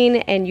clean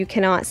and you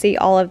cannot see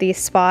all of these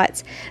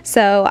spots.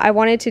 So I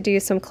wanted to do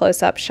some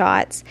close-up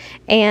shots,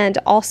 and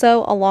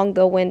also along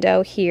the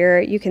window here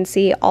you can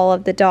see all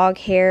of the dog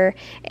hair,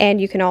 and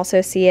you can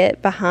also see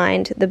it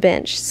behind the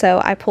bench.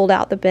 So I pulled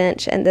out the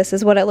bench and this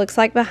is what it looks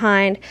like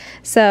behind.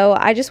 So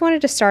I just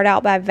wanted to start out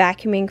by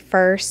vacuuming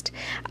first.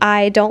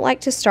 I don't like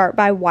to start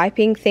by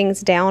wiping things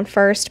down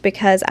first,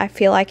 because I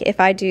feel like if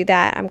I do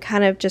that, I'm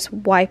kind of just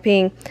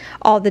wiping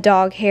all the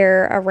dog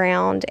hair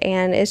around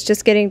and it's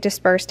just getting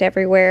dispersed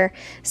everywhere.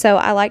 So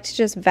I like to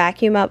just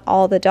vacuum up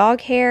all the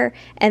dog hair,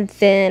 and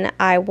then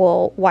I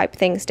will wipe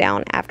things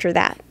down after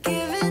that.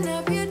 Giving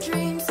up your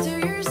dreams to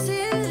your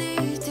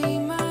silly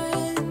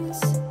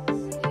demons.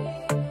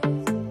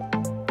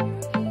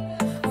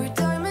 We're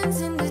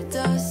diamonds in the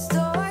dust, so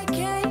why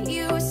can't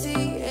you see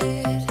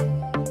it?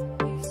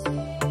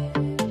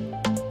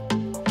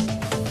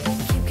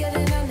 Keep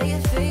getting under your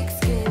thick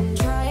skin,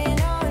 trying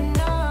on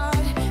and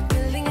on,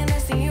 building a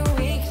nest in your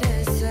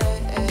weaknesses,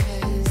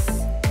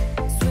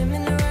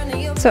 swimming around in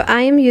your. So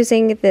I am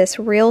using this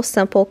Real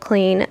Simple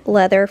Clean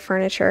leather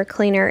furniture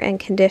cleaner and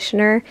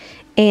conditioner,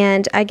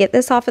 and I get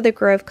this off of the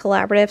Grove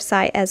Collaborative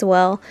site as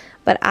well,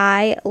 but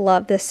I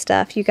love this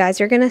stuff. You guys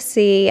are going to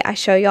see, I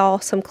show y'all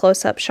some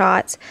close-up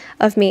shots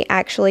of me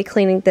actually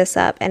cleaning this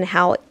up and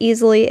how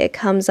easily it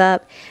comes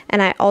up,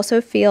 and I also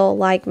feel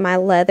like my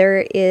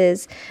leather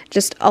is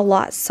just a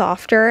lot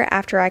softer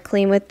after I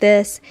clean with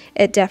this.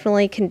 It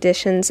definitely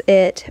conditions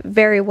it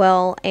very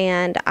well,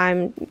 and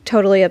I'm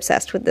totally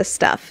obsessed with this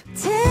stuff.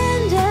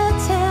 Tender,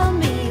 tell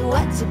me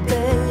what to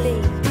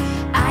believe.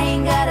 I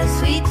ain't got a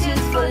sweet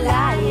tooth for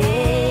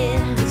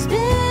lying.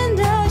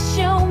 Spender,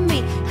 show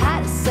me how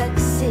to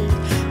succeed.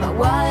 My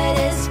wallet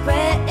is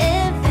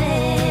spreading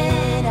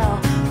thin. Oh,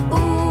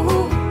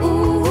 ooh,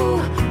 ooh,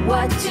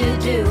 what to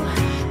do?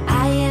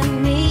 I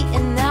am me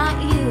and not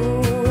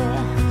you.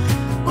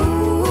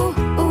 Ooh,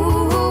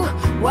 ooh,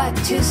 what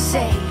to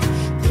say?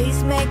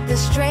 Please make the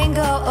strain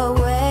go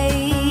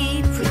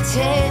away.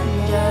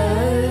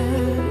 Pretender.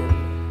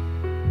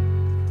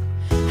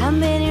 How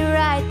many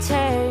right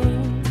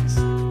turns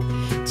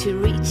to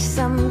reach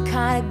some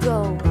kind of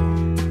goal?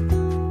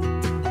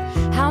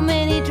 How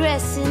many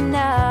dressing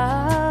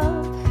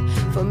up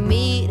for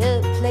me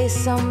to play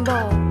some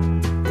ball?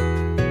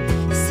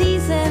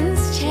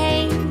 Seasons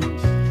change,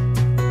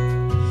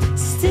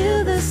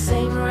 still the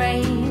same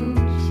range.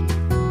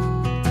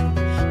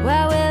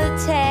 What will it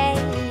take?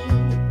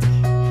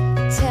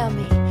 Tell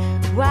me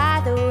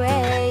why the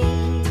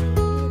wait,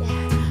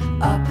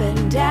 up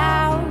and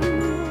down,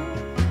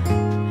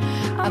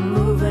 I'm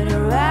moving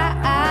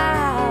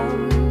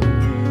around.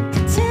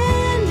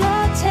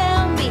 Pretender,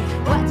 tell me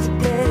what to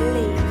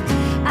believe.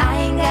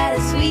 I ain't got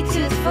a sweet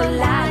tooth for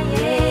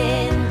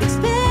lying.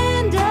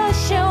 Expender,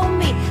 show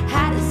me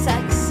how to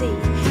succeed.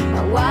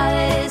 My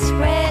wallet is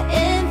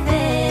spreading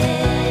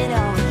thin.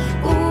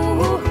 Oh,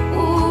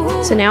 ooh,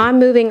 ooh. So now I'm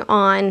moving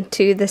on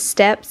to the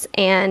steps,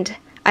 and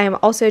I am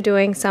also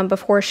doing some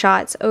before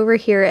shots over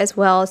here as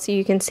well, so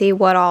you can see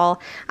what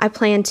all I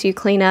plan to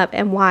clean up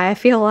and why I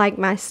feel like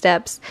my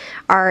steps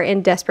are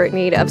in desperate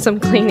need of some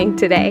cleaning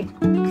today.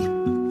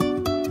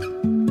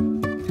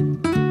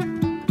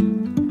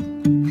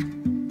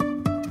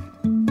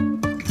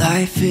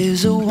 Life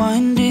is a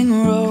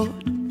winding road,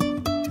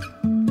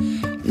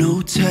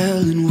 no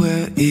telling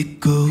where it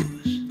goes.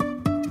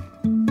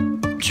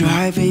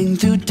 Driving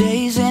through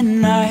days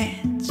and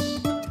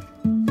nights,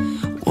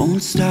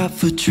 won't stop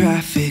for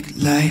traffic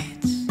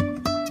lights.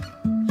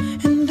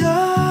 And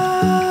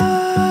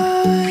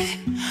I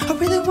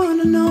really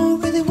wanna know,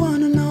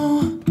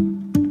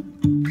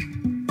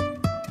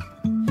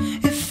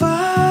 if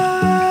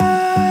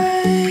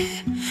I'll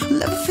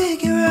ever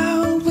figure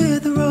out where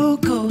the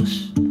road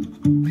goes.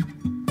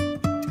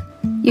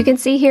 You can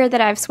see here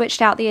that I've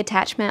switched out the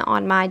attachment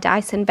on my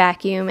Dyson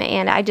vacuum,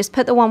 and I just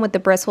put the one with the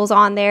bristles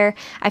on there.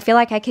 I feel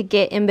like I could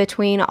get in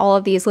between all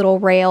of these little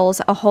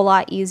rails a whole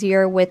lot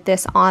easier with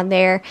this on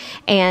there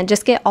and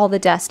just get all the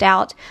dust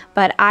out.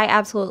 But I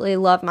absolutely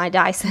love my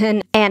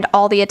Dyson and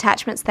all the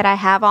attachments that I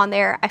have on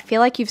there. I feel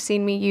like you've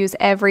seen me use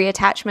every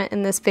attachment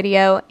in this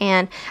video,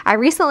 and I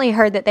recently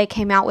heard that they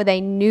came out with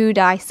a new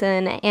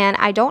Dyson, and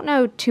I don't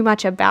know too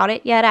much about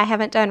it yet. I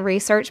haven't done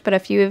research, but a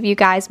few of you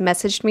guys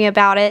messaged me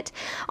about it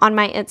on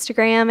my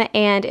Instagram,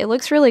 and it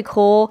looks really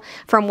cool.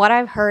 From what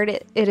I've heard,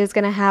 it is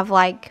going to have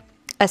like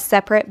a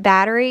separate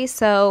battery,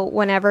 so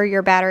whenever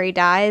your battery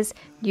dies,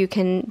 you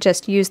can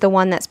just use the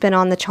one that's been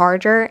on the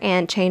charger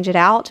and change it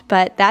out.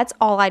 But that's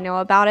all I know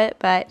about it.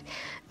 But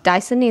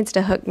Dyson needs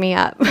to hook me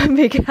up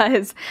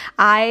because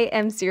I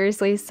am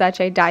seriously such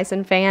a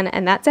Dyson fan,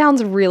 and that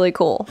sounds really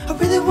cool. I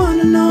really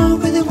wanna know,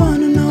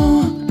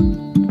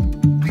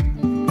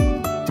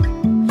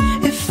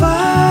 if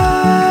I'll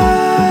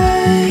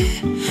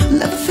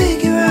ever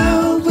figure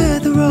out where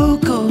the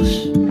road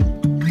goes.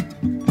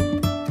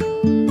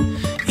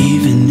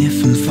 Even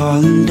if I'm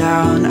falling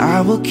down,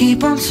 I will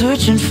keep on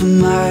searching for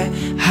my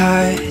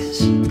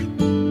highs.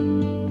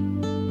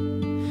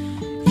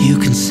 You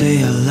can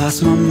say I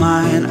lost my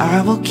mind,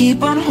 I will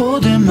keep on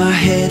holding my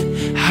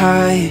head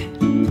high.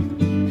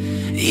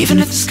 Even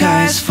if the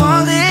sky is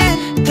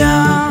falling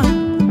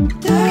down,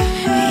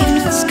 even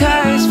if the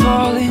sky is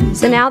falling.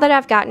 So now that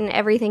I've gotten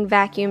everything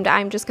vacuumed,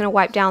 I'm just going to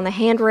wipe down the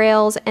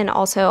handrails and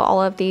also all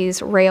of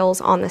these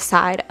rails on the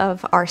side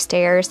of our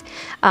stairs.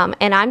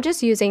 And I'm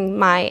just using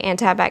my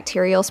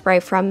antibacterial spray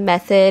from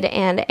Method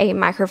and a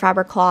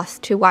microfiber cloth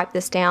to wipe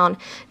this down,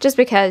 just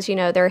because, you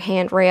know, they're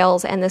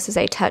handrails and this is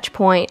a touch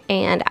point,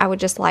 and I would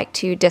just like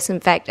to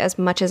disinfect as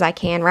much as I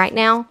can right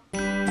now.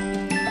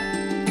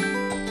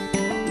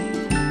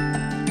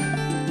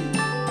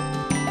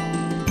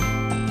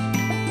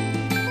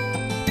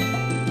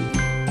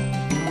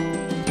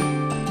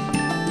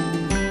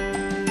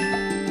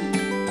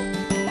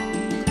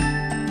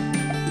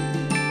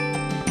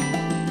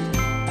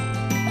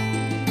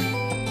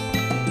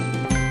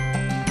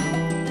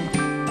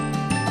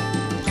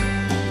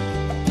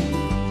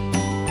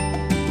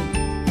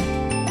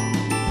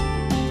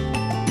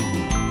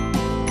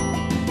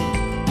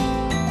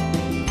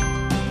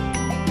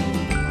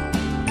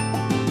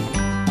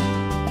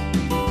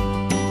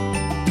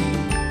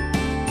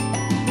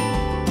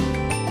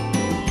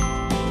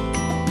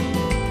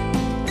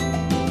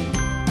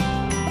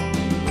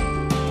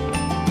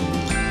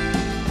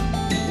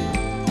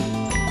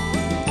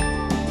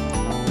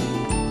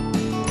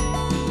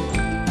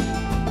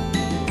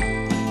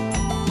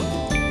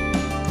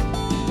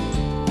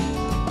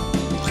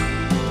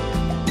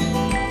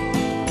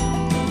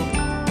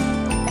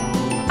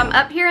 I'm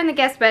up here in the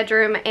guest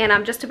bedroom, and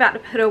I'm just about to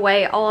put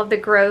away all of the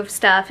Grove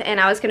stuff, and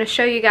I was going to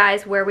show you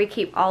guys where we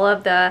keep all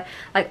of the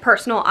like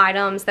personal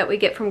items that we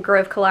get from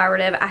Grove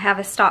Collaborative. I have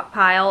a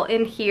stockpile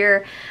in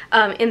here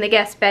in the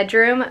guest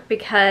bedroom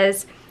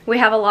because we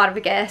have a lot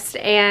of guests,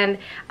 and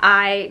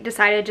I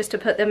decided just to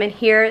put them in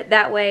here.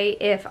 That way,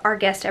 if our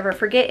guests ever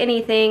forget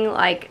anything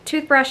like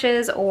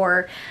toothbrushes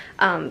or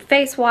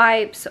face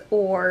wipes,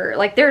 or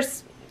like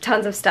there's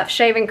tons of stuff,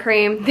 shaving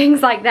cream,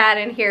 things like that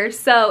in here.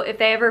 So if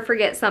they ever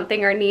forget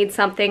something or need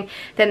something,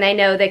 then they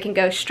know they can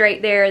go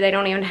straight there. They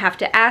don't even have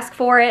to ask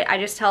for it. I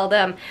just tell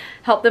them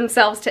help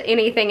themselves to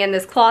anything in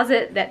this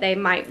closet that they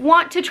might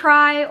want to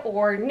try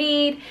or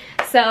need.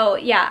 So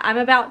yeah, I'm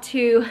about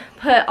to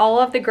put all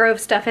of the Grove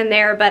stuff in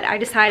there, but I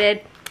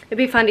decided it'd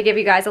be fun to give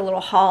you guys a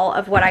little haul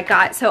of what I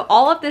got. So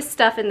all of this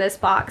stuff in this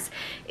box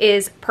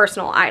is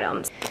personal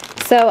items.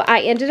 So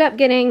I ended up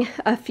getting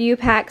a few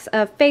packs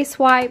of face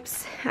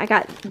wipes. I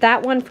got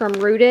that one from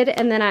Rooted,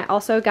 and then I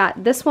also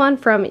got this one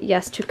from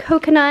Yes to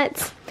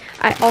Coconuts.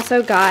 I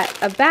also got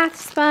a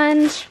bath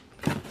sponge.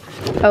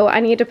 Oh, I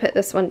need to put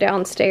this one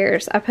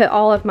downstairs. I put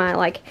all of my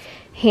like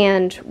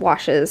hand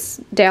washes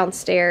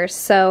downstairs.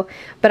 So,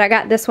 but I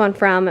got this one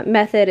from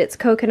Method. It's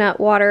coconut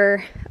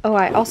water. Oh,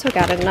 I also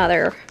got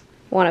another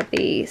one of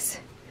these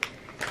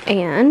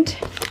and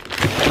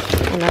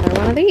another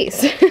one of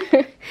these.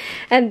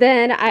 And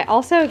then I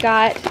also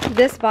got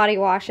this body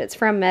wash. It's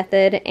from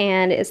Method,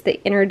 and it's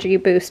the Energy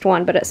Boost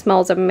one, but it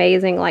smells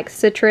amazing, like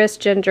citrus,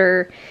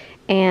 ginger,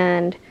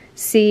 and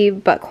sea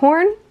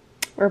buckthorn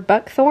or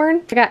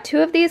buckthorn. I got two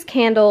of these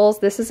candles.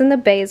 This is in the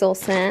basil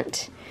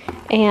scent.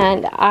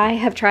 and I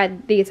have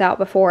tried these out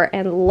before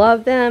and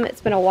love them.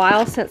 It's been a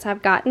while since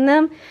I've gotten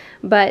them,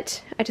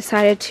 but I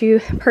decided to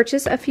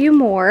purchase a few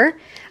more.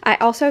 I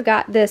also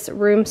got this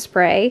room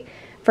spray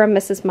from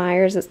Mrs.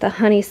 Meyer's. It's the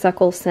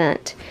honeysuckle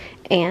scent,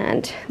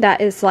 and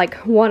that is like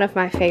one of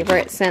my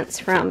favorite scents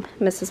from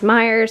Mrs.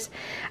 Meyer's.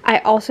 I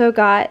also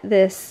got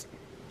this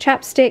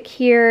chapstick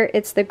here.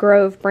 It's the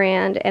Grove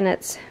brand, and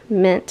it's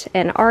mint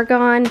and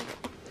argan.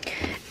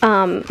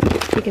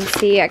 You can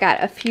see I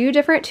got a few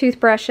different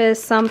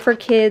toothbrushes, some for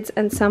kids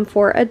and some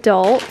for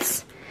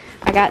adults.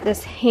 I got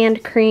this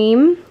hand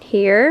cream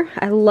here.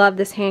 I love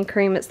this hand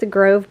cream. It's the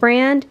Grove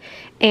brand,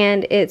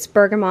 and it's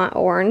bergamot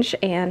orange,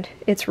 and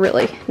it's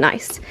really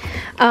nice.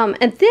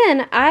 And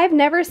then I've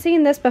never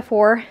seen this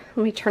before.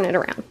 Let me turn it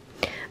around.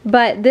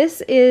 But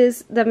this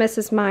is the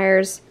Mrs.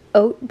 Meyer's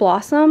Oat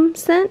Blossom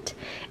scent,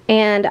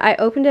 and I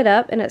opened it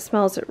up and it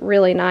smells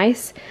really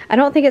nice. I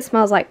don't think it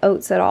smells like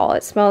oats at all.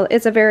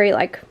 It's a very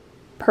like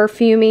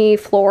perfumey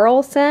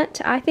floral scent,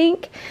 I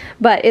think,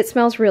 but it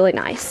smells really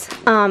nice.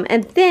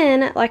 And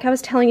then, like I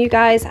was telling you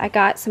guys, I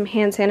got some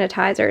hand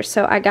sanitizers.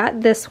 So I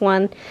got this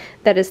one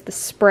that is the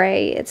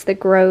spray. It's the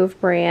Grove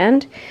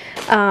brand,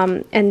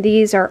 and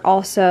these are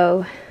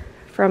also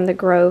from the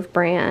Grove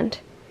brand,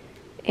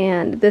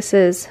 and this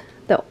is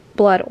the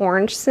blood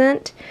orange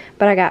scent,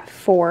 but I got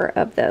 4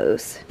 of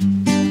those.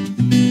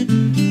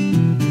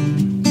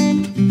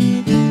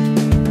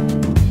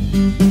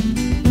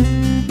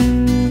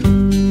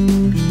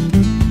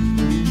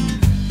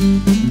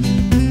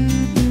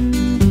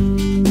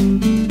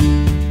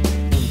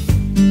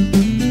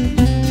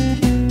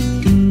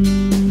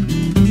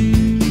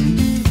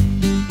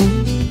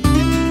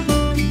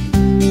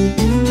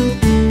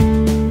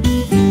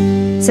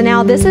 So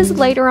now this is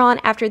later on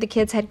after the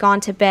kids had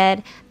gone to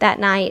bed that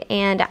night,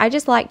 and I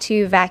just like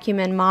to vacuum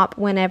and mop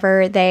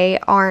whenever they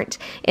aren't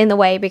in the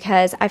way,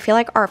 because I feel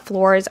like our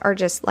floors are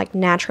just like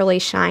naturally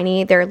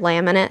shiny. They're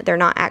laminate, they're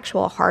not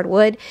actual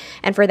hardwood,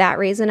 and for that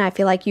reason I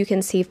feel like you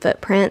can see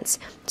footprints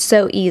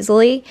so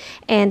easily.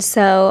 And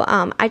so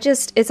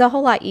it's a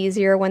whole lot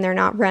easier when they're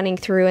not running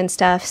through and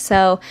stuff.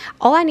 So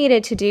all I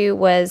needed to do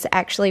was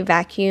actually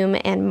vacuum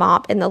and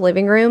mop in the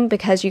living room,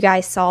 because you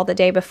guys saw the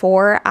day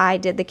before I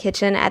did the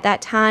kitchen at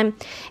that time,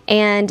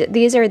 and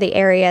these are the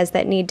areas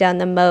that need done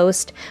the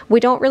most. We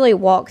don't really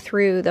walk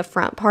through the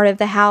front part of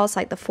the house,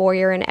 like the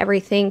foyer and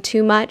everything,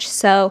 too much,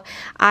 so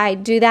I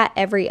do that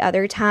every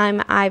other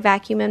time I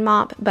vacuum and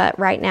mop. But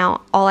right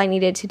now all I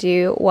needed to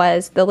do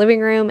was the living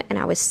room, and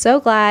I was so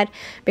glad,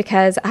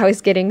 because I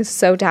was getting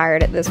so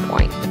tired at this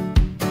point.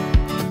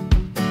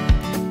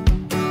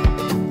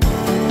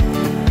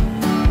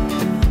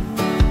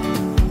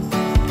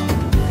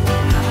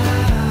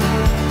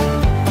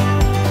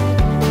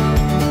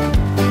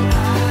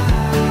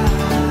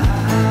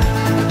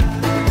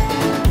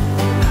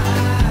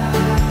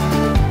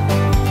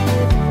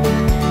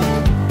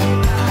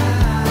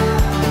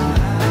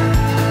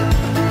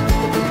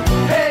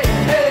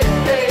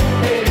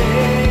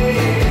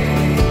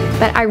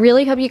 But I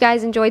really hope you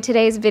guys enjoyed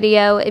today's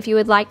video. If you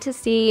would like to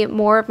see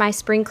more of my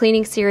spring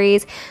cleaning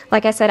series,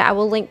 like I said, I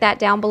will link that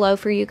down below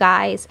for you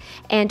guys.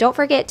 And don't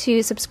forget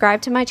to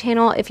subscribe to my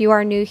channel if you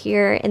are new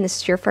here and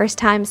this is your first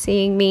time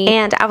seeing me.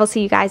 And I will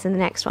see you guys in the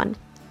next one.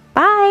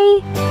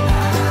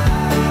 Bye!